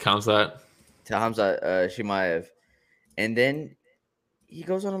 Yeah, to Khamzat Chimaev. And then he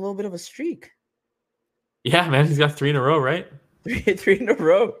goes on a little bit of a streak. Yeah, man. He's got 3 in a row, right? Three in a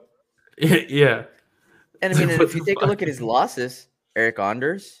row. Yeah. And I mean, if you take a look at his losses, Eric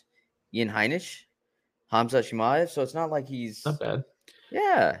Anders, Ian Heinisch, Khamzat Chimaev, so it's not like he's not bad.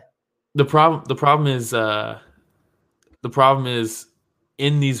 Yeah. The problem is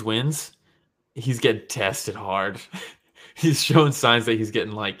in these wins, he's getting tested hard. He's showing signs that he's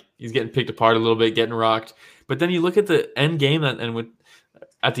getting picked apart a little bit, getting rocked. But then you look at the end game, at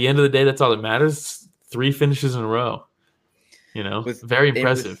the end of the day, that's all that matters. 3 finishes in a row. Very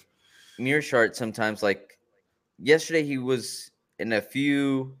impressive. Mearshart sometimes, like yesterday, he was in a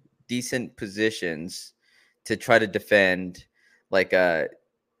few decent positions to try to defend.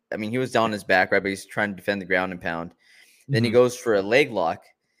 He was down on his back, right? But he's trying to defend the ground and pound. Then he goes for a leg lock.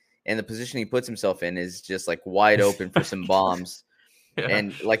 And the position he puts himself in is just like wide open for some bombs. Yeah.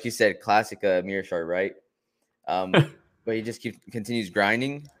 And like you said, classic Mearshart, right? But he just continues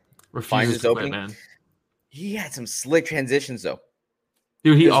grinding, finds his opening. Man. He had some slick transitions, though.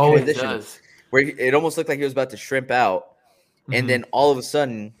 Dude, he always does. Where it almost looked like he was about to shrimp out. And then all of a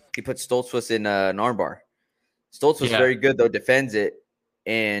sudden, he puts Stoltzfus in an armbar. Stoltzfus is very good, though, defends it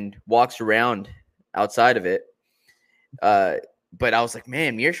and walks around outside of it. But I was like,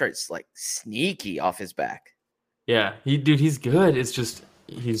 man, Mearshart's like sneaky off his back. Yeah, he's good. It's just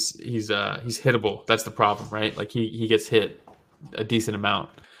he's hittable. That's the problem, right? Like he gets hit a decent amount.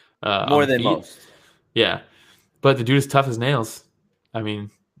 More than most. Yeah. But the dude is tough as nails. I mean,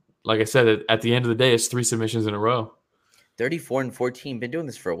 like I said, at the end of the day, it's 3 submissions in a row. 34-14. Been doing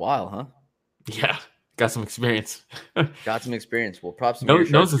this for a while, huh? Yeah. Got some experience. Well, props to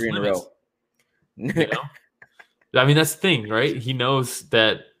Mearshart, 3 in a row. I mean, that's the thing, right? He knows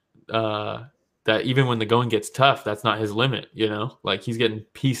that that even when the going gets tough, that's not his limit, Like he's getting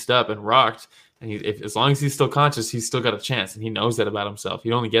pieced up and rocked, and as long as he's still conscious, he's still got a chance, and he knows that about himself.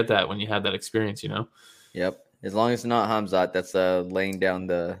 You only get that when you have that experience, Yep. As long as it's not Hamzat that's laying down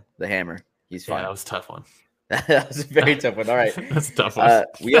the hammer, he's Yeah, fine. that was a tough one. That was a very tough one. All right. That's a tough one.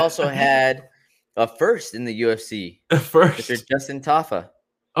 We also had a first in the UFC. First. Mr. Justin Tafa.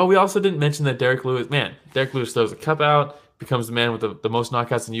 Oh, we also didn't mention that Derek Lewis throws a cup out, becomes the man with the most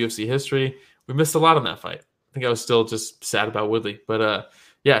knockouts in UFC history. We missed a lot on that fight. I think I was still just sad about Woodley. But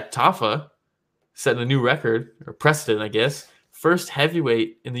yeah, Tafa setting a new record, or precedent, I guess. First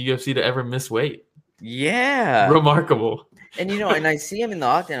heavyweight in the UFC to ever miss weight. Yeah. Remarkable. And and I see him in the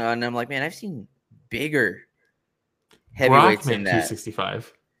octagon, and I'm like, man, I've seen bigger heavyweights Brockman than that.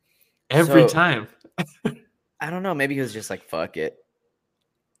 265. Every time. I don't know. Maybe he was just like, fuck it.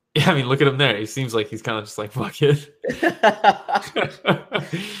 Yeah, I mean, look at him there. He seems like he's kind of just like, fuck it.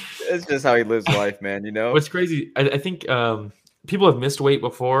 It's just how he lives life, man, What's crazy, I think people have missed weight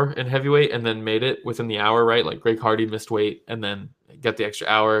before in heavyweight and then made it within the hour, right? Like Greg Hardy missed weight and then got the extra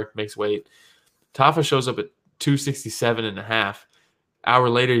hour, makes weight. Tafa shows up at 267 and a half. Hour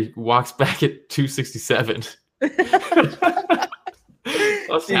later, he walks back at 267.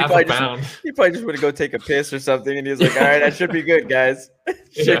 That's half a pound. He probably just want to go take a piss or something, and he was like, all right, I should be good, guys.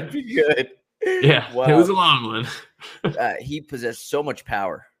 Should be good. Yeah, wow. It was a long one. He possessed so much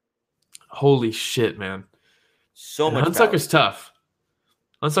power. Holy shit, man. So much power. Hunsucker's tough.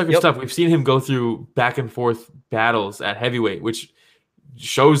 Hunsucker's tough. We've seen him go through back and forth battles at heavyweight, which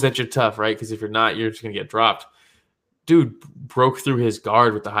shows that you're tough, right? Because if you're not, you're just going to get dropped. Dude broke through his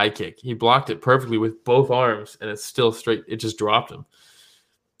guard with the high kick. He blocked it perfectly with both arms, and it's still straight. It just dropped him.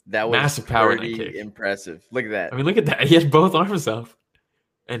 That was massive power in that kick. Impressive. Look at that. I mean, look at that. He had both arms up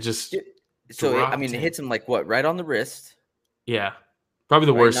and just. So I mean, it hits him like what? Right on the wrist. Yeah, probably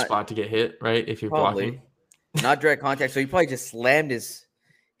the worst spot to get hit, right? If you're blocking. Not direct contact. So he probably just slammed his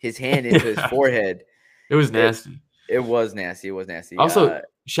hand into his forehead. It was nasty. It was nasty. It was nasty. Also,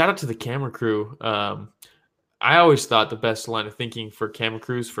 shout out to the camera crew. I always thought the best line of thinking for camera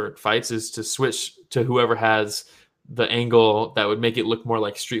crews for fights is to switch to whoever has the angle that would make it look more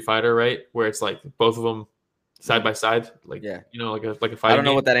like Street Fighter, right? Where it's like both of them side by side, like like a fight. I don't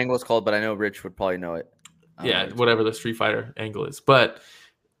know what that angle is called, but I know Rich would probably know it. Yeah, whatever the Street Fighter angle is. But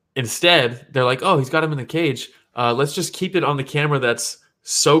instead, they're like, "Oh, he's got him in the cage. Let's just keep it on the camera that's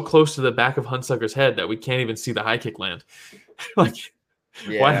so close to the back of Hunsucker's head that we can't even see the high kick land." Like,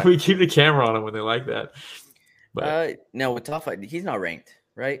 why do we keep the camera on him when they like that? But no, with Tafa, he's not ranked,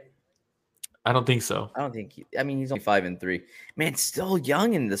 right? I don't think so. I don't think he's only 5-3. Man, still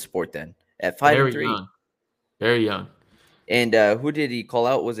young in the sport then. At 5-3. Young. Very young. And who did he call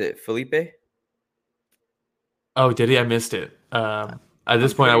out? Was it Felipe? Oh, did he? I missed it. At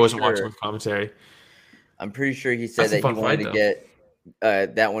this point, I wasn't watching with commentary. I'm pretty sure he said that he wanted to get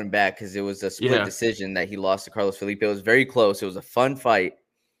that one back because it was a split decision that he lost to Carlos Felipe. It was very close. It was a fun fight.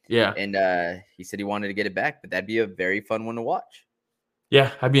 Yeah. And he said he wanted to get it back, but that'd be a very fun one to watch.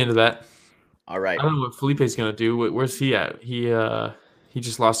 Yeah, I'd be into that. All right. I don't know what Felipe's going to do. Where's he at? He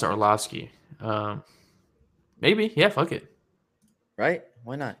just lost to Arlovsky. Maybe. Yeah, fuck it. Right?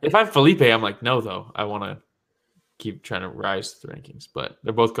 Why not? If I'm Felipe, I'm like, no, though. I want to keep trying to rise to the rankings. But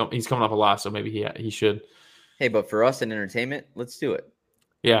they're both he's coming off a loss, so maybe he should. Hey, but for us in entertainment, let's do it.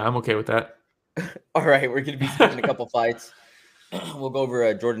 Yeah, I'm okay with that. All right, we're going to be skipping a couple fights. We'll go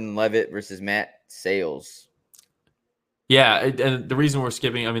over Jordan Levitt versus Matt Sales. Yeah, and the reason we're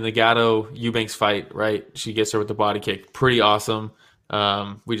skipping, I mean, the Gatto Eubanks fight, right? She gets her with the body kick. Pretty awesome.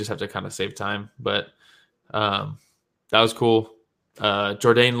 We just have to kind of save time. But that was cool.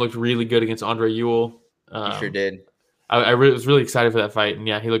 Jourdain looked really good against Andre Ewell. He sure did. I was really excited for that fight. And,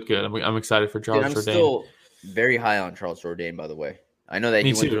 yeah, he looked good. I'm excited for Charles Jourdain. I'm still very high on Charles Jourdain, by the way. I know that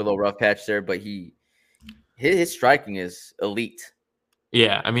he went through a little rough patch there, but his striking is elite.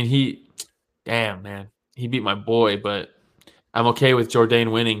 Yeah, I mean, damn, man. He beat my boy, but I'm okay with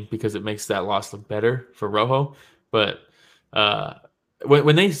Jourdain winning because it makes that loss look better for Rojo. But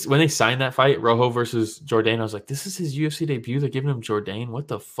when they signed that fight, Rojo versus Jourdain, I was like, this is his UFC debut. They're giving him Jourdain. What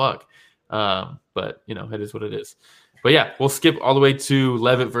the fuck? But, it is what it is. But, yeah, we'll skip all the way to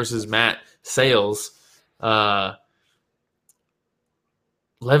Levitt versus Matt Sales.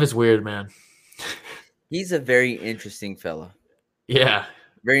 Levitt's weird, man. He's a very interesting fella. Yeah.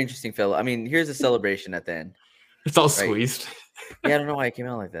 Very interesting fella. I mean, here's a celebration at the end. It's all squeezed. Yeah, I don't know why it came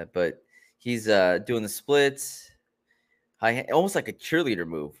out like that, but he's doing the splits, almost like a cheerleader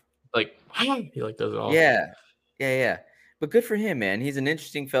move. Like he does it all. Yeah. But good for him, man. He's an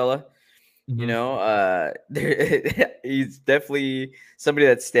interesting fella. Mm-hmm. He's definitely somebody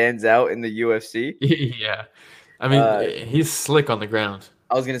that stands out in the UFC. Yeah, I mean, he's slick on the ground.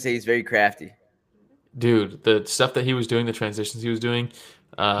 I was gonna say he's very crafty. Dude, the stuff that he was doing, the transitions he was doing.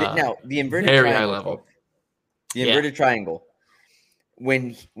 Now the inverted very triangle high level. the inverted triangle.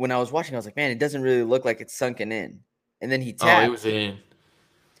 When I was watching, I was like, man, it doesn't really look like it's sunken in. And then he tapped. Oh, it was in.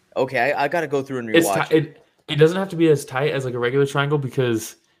 Okay, I got to go through and rewatch it. It doesn't have to be as tight as like a regular triangle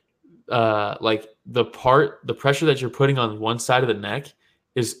because like the pressure that you're putting on one side of the neck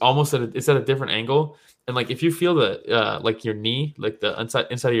is almost it's at a different angle. And like if you feel the like your knee, like the inside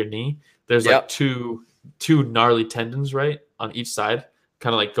of your knee, there's like two gnarly tendons right on each side,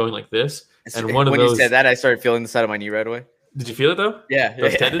 kind of like going like this. And one of those. When you said that, I started feeling the side of my knee right away. Did you feel it though? Yeah,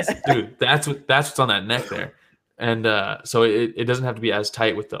 those tendons, dude. That's what's on that neck there. And so it doesn't have to be as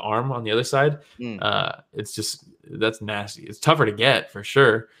tight with the arm on the other side. It's just that's nasty. It's tougher to get for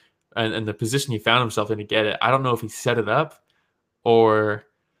sure. And the position he found himself in to get it, I don't know if he set it up or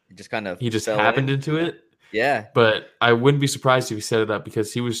he just happened into it. Yeah. But I wouldn't be surprised if he set it up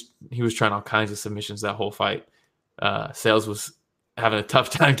because he was trying all kinds of submissions that whole fight. Sales was having a tough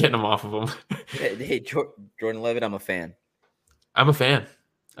time getting him off of him. Hey, Jordan Levitt, I'm a fan. I'm a fan.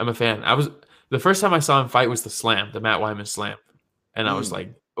 The first time I saw him fight was the slam, the Matt Wyman slam. And I was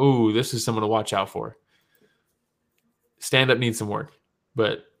like, oh, this is someone to watch out for. Stand-up needs some work.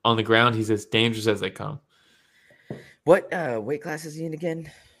 But on the ground, he's as dangerous as they come. What weight class is he in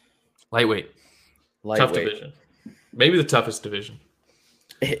again? Lightweight. Tough division. Maybe the toughest division.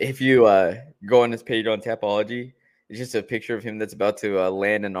 If you go on his page on Tapology, it's just a picture of him that's about to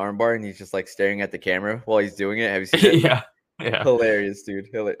land an armbar, and he's just like staring at the camera while he's doing it. Have you seen it? Yeah. Hilarious, dude.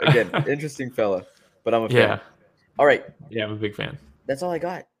 Again, interesting fella, but I'm a fan. Yeah. All right. Yeah, I'm a big fan. That's all I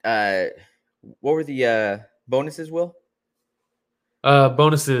got. What were the bonuses, Will?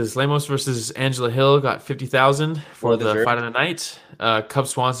 Bonuses: Lemos versus Angela Hill got 50,000 for the fight of the night. Cub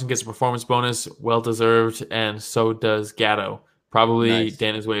Swanson gets a performance bonus, well deserved, and so does Gatto. Probably nice.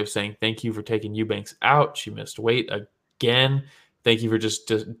 Dana's way of saying thank you for taking Eubanks out. She missed weight again. Thank you for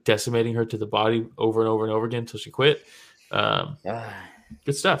just decimating her to the body over and over and over again until she quit.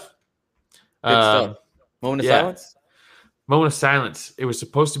 Good stuff. Moment of silence. Moment of silence. It was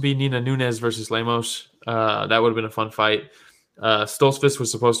supposed to be Nina Nunes versus Lemos. That would have been a fun fight. Stoltzfus was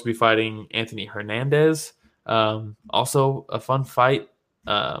supposed to be fighting Anthony Hernandez. Also a fun fight.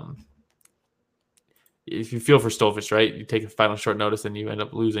 If you feel for Stoltzfus, right, you take a fight on short notice and you end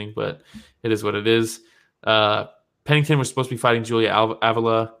up losing, but it is what it is. Pennington was supposed to be fighting Julia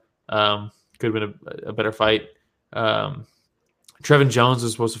Avila. Could have been a better fight. Trevin Jones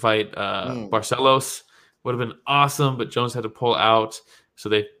was supposed to fight Barcelos. Would have been awesome, but Jones had to pull out, so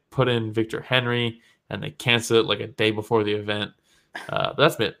they put in Victor Henry, and they canceled it like a day before the event. But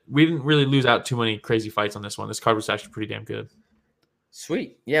that's it. We didn't really lose out too many crazy fights on this one. This card was actually pretty damn good.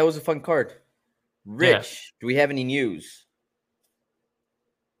 Sweet. Yeah, it was a fun card. Rich, do we have any news?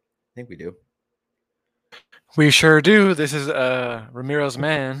 I think we do. We sure do. This is Ramiro's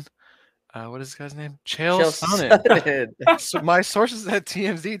man. What is this guy's name? Chael Sonnen. So my sources at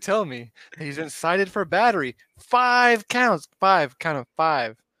TMZ tell me that he's been cited for battery. 5 counts. 5. Count of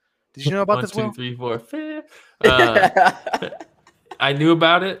 5. Did you know about this? 1, 2, 3, 4, 5. I knew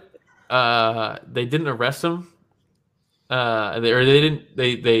about it. They didn't arrest him.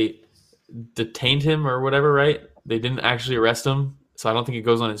 They detained him or whatever, right? They didn't actually arrest him, so I don't think it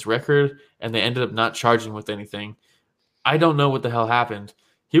goes on his record. And they ended up not charging him with anything. I don't know what the hell happened.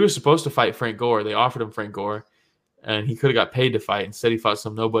 He was supposed to fight Frank Gore. They offered him Frank Gore, and he could have got paid to fight. Instead, he fought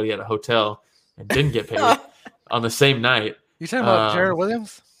some nobody at a hotel and didn't get paid on the same night. You talking about Jared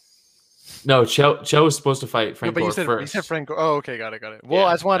Williams? No, Chael was supposed to fight Frank Gore first. You said Frank Gore. Oh, okay, got it. Well,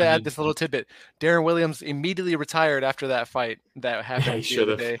 I just wanted to add this little tidbit. Darren Williams immediately retired after that fight that happened the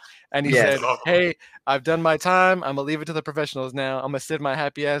other day. And he said, hey, I've done my time. I'm going to leave it to the professionals now. I'm going to sit my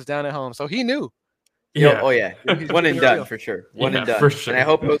happy ass down at home. So he knew. Yeah. Oh, yeah. One and done for sure. One and done. For sure. And I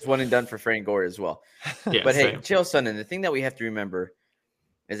hope it was one and done for Frank Gore as well. Yeah, but hey, Chael Sonnen, the thing that we have to remember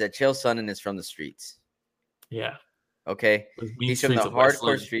is that Chael Sonnen is from the streets. Yeah. Okay? He's from the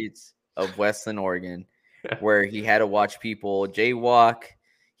hardcore streets of Westland, Oregon, where he had to watch people jaywalk.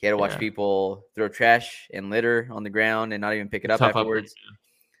 He had to watch people throw trash and litter on the ground and not even pick it up afterwards.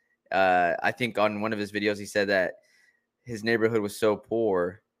 I think on one of his videos, he said that his neighborhood was so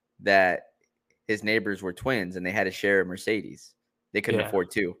poor that his neighbors were twins and they had to share a Mercedes. They couldn't afford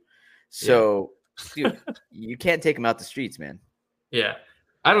two. So, dude, you can't take him out the streets, man. Yeah.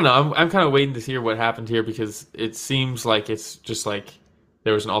 I don't know. I'm kind of waiting to hear what happened here because it seems like it's just like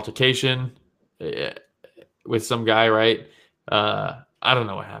there was an altercation with some guy, right? I don't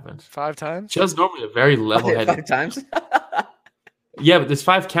know what happened. 5 times? Chael's normally a very level-headed. 5 times? Yeah, but there's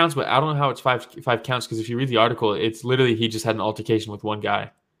 5 counts, but I don't know how it's five counts because if you read the article, it's literally he just had an altercation with one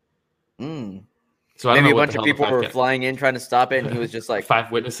guy. Mm. So I Maybe don't know a bunch of people were flying in trying to stop it, and he was just like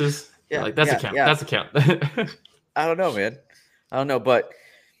 5 witnesses. Yeah, like that's a count. That's a count. I don't know, man. I don't know, but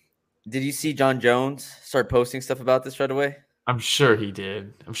did you see John Jones start posting stuff about this right away? I'm sure he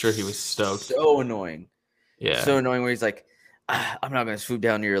did. I'm sure he was stoked. So annoying. Yeah. So annoying where he's like, I'm not going to swoop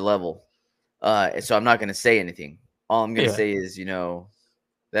down to your level. So I'm not going to say anything. All I'm going to say is,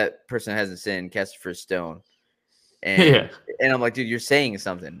 that person hasn't sinned, cast the first stone. And I'm like, dude, you're saying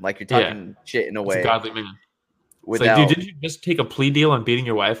something. Like you're talking shit in a way. He's a godly man. Without, it's like, dude, didn't you just take a plea deal on beating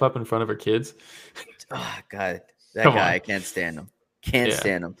your wife up in front of her kids? Oh, God. That guy, I can't stand him. Can't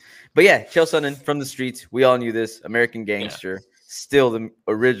stand him. But yeah, Chael Sonnen from the streets. We all knew this. American gangster. Still the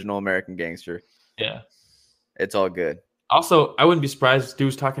original American gangster. Yeah. It's all good. Also, I wouldn't be surprised if dude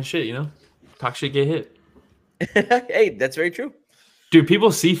was talking shit, Talk shit, get hit. Hey, that's very true. Dude,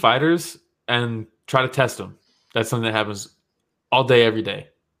 people see fighters and try to test them. That's something that happens all day, every day.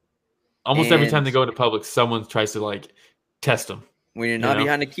 Almost every time they go into public, someone tries to, test them. When you're not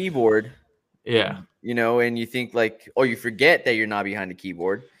behind a keyboard. Yeah. And you think you forget that you're not behind a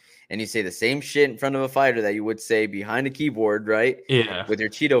keyboard. And you say the same shit in front of a fighter that you would say behind a keyboard, right? Yeah. With your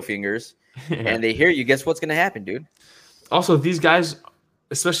Cheeto fingers. And they hear you. Guess what's going to happen, dude? Also, these guys,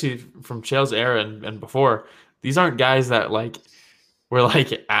 especially from Chael's era and before, these aren't guys that were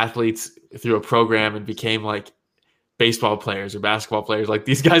athletes through a program and became baseball players or basketball players.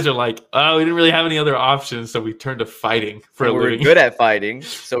 These guys are we didn't really have any other options, so we turned to fighting for a living. We're good at fighting,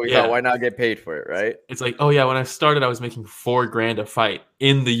 so we thought, why not get paid for it, right? It's when I started, I was making $4,000 a fight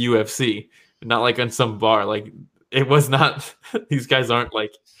in the UFC, not on some bar. It was not. These guys aren't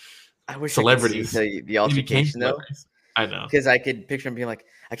I wish celebrities. I could see the altercation though. I know, because I could picture him being like,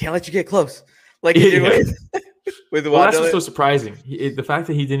 "I can't let you get close," like you do with well, that's what's so surprising. The fact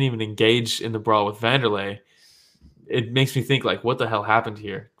that he didn't even engage in the brawl with Vanderlei, it makes me think what the hell happened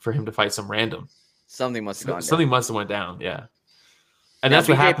here for him to fight some random. Something must have gone down. Something must have went down. Yeah, and now, that's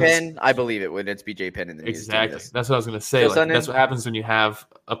what happens. Penn, I believe it when it's BJ Penn in the news. Exactly. That's what I was going to say. That's what happens when you have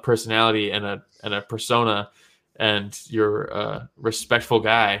a personality and a persona, and you're a respectful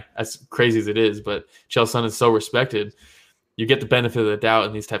guy. As crazy as it is, but Chael Sonnen is so respected. You get the benefit of the doubt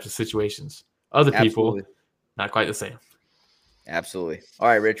in these types of situations. Other people, not quite the same. Absolutely. All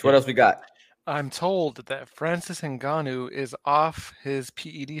right, Rich. What else we got? I'm told that Francis Ngannou is off his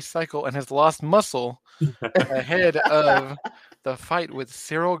PED cycle and has lost muscle ahead of the fight with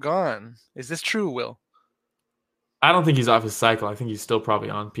Cyril Gane. Is this true, Will? I don't think he's off his cycle. I think he's still probably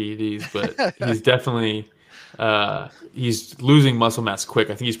on PEDs, but he's definitely he's losing muscle mass quick.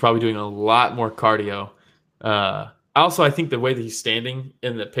 I think he's probably doing a lot more cardio. Also, I think the way that he's standing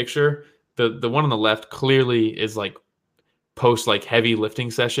in the picture, the one on the left clearly is post heavy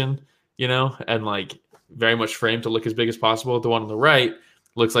lifting session, and very much framed to look as big as possible. The one on the right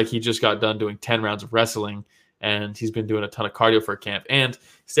looks like he just got done doing 10 rounds of wrestling, and he's been doing a ton of cardio for a camp. And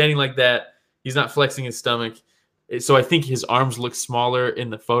standing like that, he's not flexing his stomach. So I think his arms look smaller in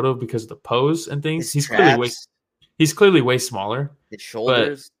the photo because of the pose and things. He's clearly way smaller. His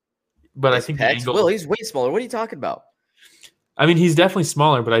shoulders. But I think the angle. Well, he's way smaller. What are you talking about? I mean, he's definitely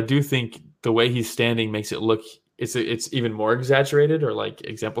smaller, but I do think the way he's standing makes it look it's even more exaggerated or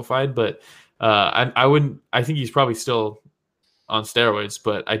exemplified. But I wouldn't. I think he's probably still on steroids,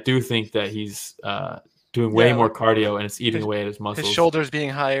 but I do think that he's doing way more cardio and it's eating away at his muscles. His shoulders being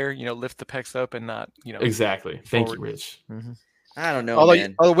higher, lift the pecs up and not, Exactly. Thank you, Rich. Mm-hmm. I don't know,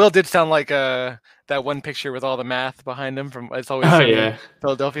 man. Although Will did sound like that one picture with all the math behind him from It's Always Sunny in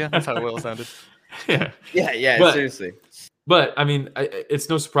Philadelphia. That's how Will sounded. Yeah, seriously. But I mean, it's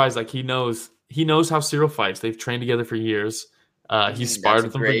no surprise. He knows how Cyril fights. They've trained together for years. He's sparred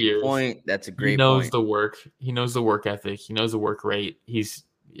with him for years. That's a great point. He knows the work. He knows the work ethic. He knows the work rate.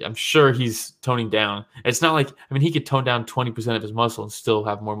 I'm sure he's toning down. It's not he could tone down 20% of his muscle and still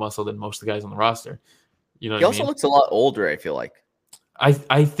have more muscle than most of the guys on the roster. He also looks a lot older, I feel like.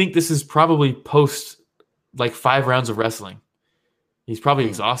 I think this is probably post 5 rounds of wrestling. He's probably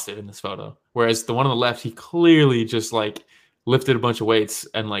exhausted in this photo. Whereas the one on the left, he clearly just lifted a bunch of weights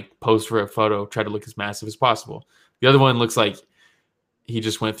and posed for a photo, tried to look as massive as possible. The other one looks like he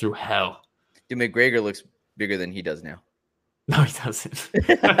just went through hell. Dude, McGregor looks bigger than he does now. No, he doesn't.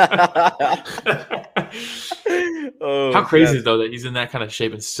 How crazy is it, though, that he's in that kind of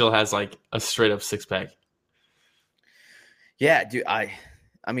shape and still has a straight up six pack? Yeah, dude. I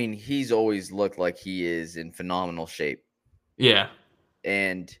mean, he's always looked like he is in phenomenal shape. Yeah,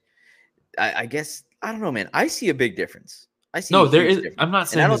 and I guess I don't know, man. I see a big difference. There is. I'm not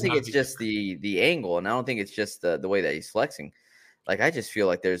saying. And I don't think it's just the angle, and I don't think it's just the way that he's flexing. I just feel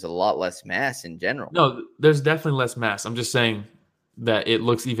like there's a lot less mass in general. No, there's definitely less mass. I'm just saying that it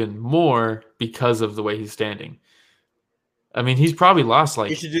looks even more because of the way he's standing. I mean, he's probably lost You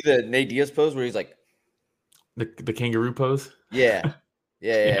like should do the Nate Diaz pose where he's like, the kangaroo pose. yeah.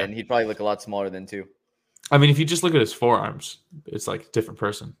 Yeah. And he'd probably look a lot smaller than too. I mean, if you just look at his forearms, it's like a different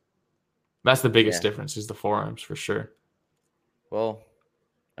person. That's the biggest Yeah. difference is the forearms for sure. Well,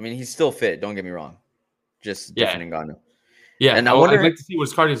 I mean, he's still fit. Don't get me wrong. Just Yeah. different Ngannou. Yeah, And I wonder- I'd like to see what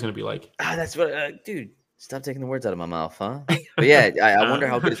his cardio is going to be like. That's what, dude. Stop taking the words out of my mouth, huh? But yeah, I wonder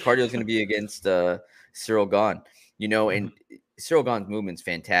how good his cardio is going to be against Cyril Gane. You know, and Cyril Gane's movement's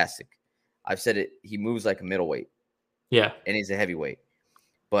fantastic. I've said it. He moves like a middleweight. Yeah, and he's a heavyweight.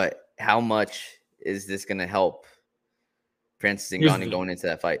 But how much is this going to help Francis Ngannou going into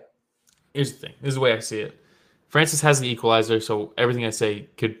that fight? Here's the thing. This is the way I see it. Francis has the equalizer, so everything I say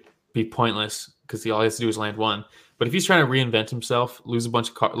could be pointless because all he has to do is land one. But if he's trying to reinvent himself, lose a bunch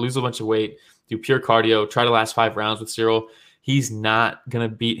of weight, do pure cardio, try to last 5 rounds with Cyril, he's not going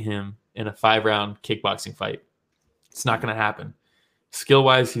to beat him in a 5-round kickboxing fight. It's not going to happen.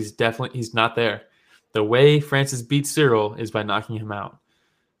 Skill-wise, he's not there. The way Francis beats Cyril is by knocking him out.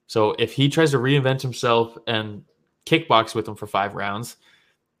 So if he tries to reinvent himself and kickbox with him for 5 rounds,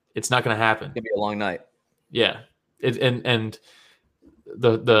 it's not going to happen. It's going to be a long night. Yeah. And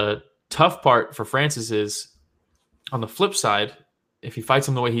the tough part for Francis is, on the flip side, if he fights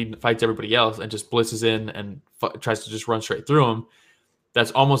him the way he fights everybody else and just blitzes in and tries to just run straight through him,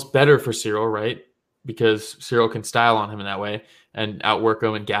 that's almost better for Cyril, right? Because Cyril can style on him in that way and outwork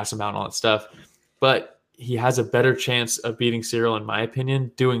him and gas him out and all that stuff. But he has a better chance of beating Cyril, in my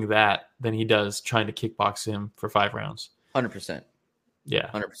opinion, doing that than he does trying to kickbox him for 5 rounds. 100%. Yeah.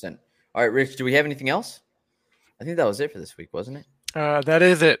 100%. All right, Rich, do we have anything else? I think that was it for this week, wasn't it? That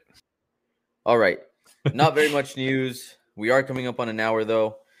is it. All right. Not very much news. We are coming up on an hour,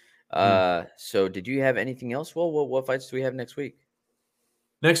 though. So did you have anything else? Well, what fights do we have next week?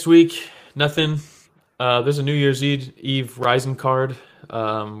 Next week, nothing. There's a New Year's Eve Rising card.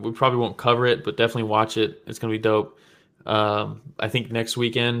 We probably won't cover it, but definitely watch it. It's going to be dope. I think next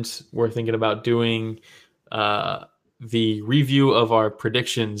weekend we're thinking about doing the review of our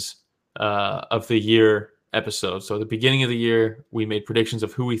predictions of the year episode. So at the beginning of the year, we made predictions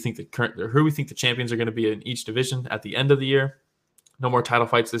of who we think the champions are going to be in each division at the end of the year. No more title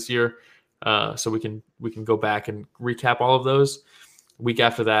fights this year. So we can go back and recap all of those. Week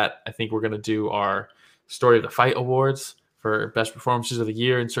after that, I think we're going to do our Story of the Fight awards for best performances of the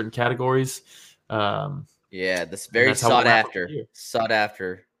year in certain categories. Yeah, this very sought after.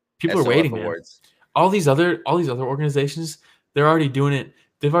 People are waiting, awards. Man. All these other organizations, they're already doing it.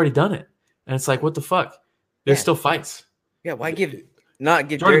 They've already done it, and it's like, what the fuck? There's still fights. Yeah, why not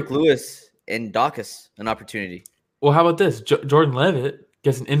give Derek Lewis and Daukaus an opportunity? Well, how about this? Jordan Levitt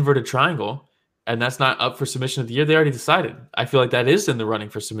gets an inverted triangle, and that's not up for submission of the year. They already decided. I feel like that is in the running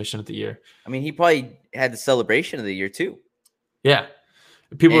for submission of the year. I mean, he probably had the celebration of the year too. Yeah.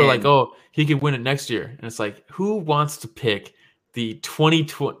 People are like, oh, he could win it next year. And it's like, who wants to pick the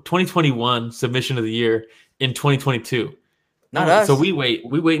 2021 submission of the year in 2022? Not us. So we wait.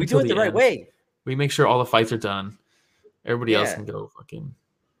 We do it the right way. We make sure all the fights are done. Everybody else can go fucking.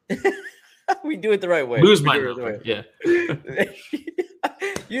 We do it the right way. Lose my number. Yeah.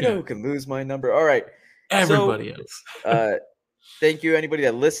 You know who can lose my number. All right. Everybody else. Thank you, anybody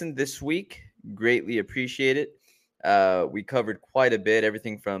that listened this week. Greatly appreciate it. We covered quite a bit.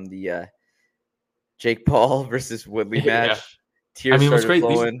 Everything from the Jake Paul versus Woodley match. Tears started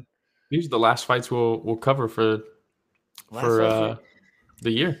flowing. These are the last fights we'll cover for the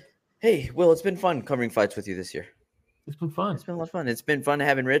year. Hey, Will, it's been fun covering fights with you this year. It's been fun. It's been a lot of fun. It's been fun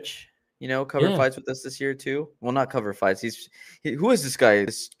having Rich, cover fights with us this year too. Well, not cover fights. Who is this guy?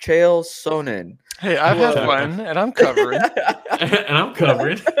 It's Chael Sonnen. Hey, I've had one, and I'm covering. And I'm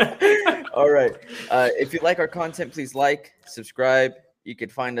covering. All right. If you like our content, please subscribe. You can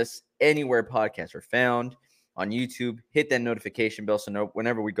find us anywhere podcasts are found. On YouTube, hit that notification bell so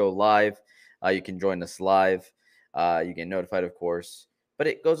whenever we go live, you can join us live. You get notified, of course, but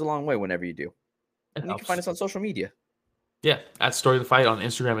it goes a long way whenever you do. And you can find us on social media. Yeah, at Story of the Fight on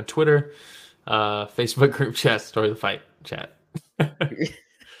Instagram and Twitter, Facebook group chat, Story of the Fight chat.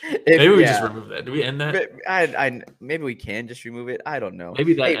 Maybe we just remove that. Do we end that? Maybe we can just remove it. I don't know.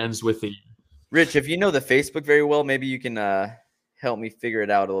 Maybe that ends with the. Rich, if you know the Facebook very well, maybe you can help me figure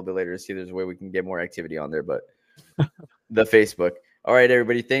it out a little bit later to see if there's a way we can get more activity on there. But the Facebook. All right,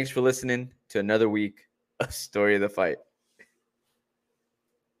 everybody. Thanks for listening to another week of Story of the Fight.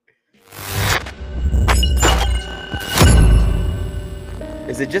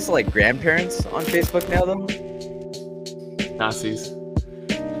 Is it just like grandparents on Facebook now, though? Nazis.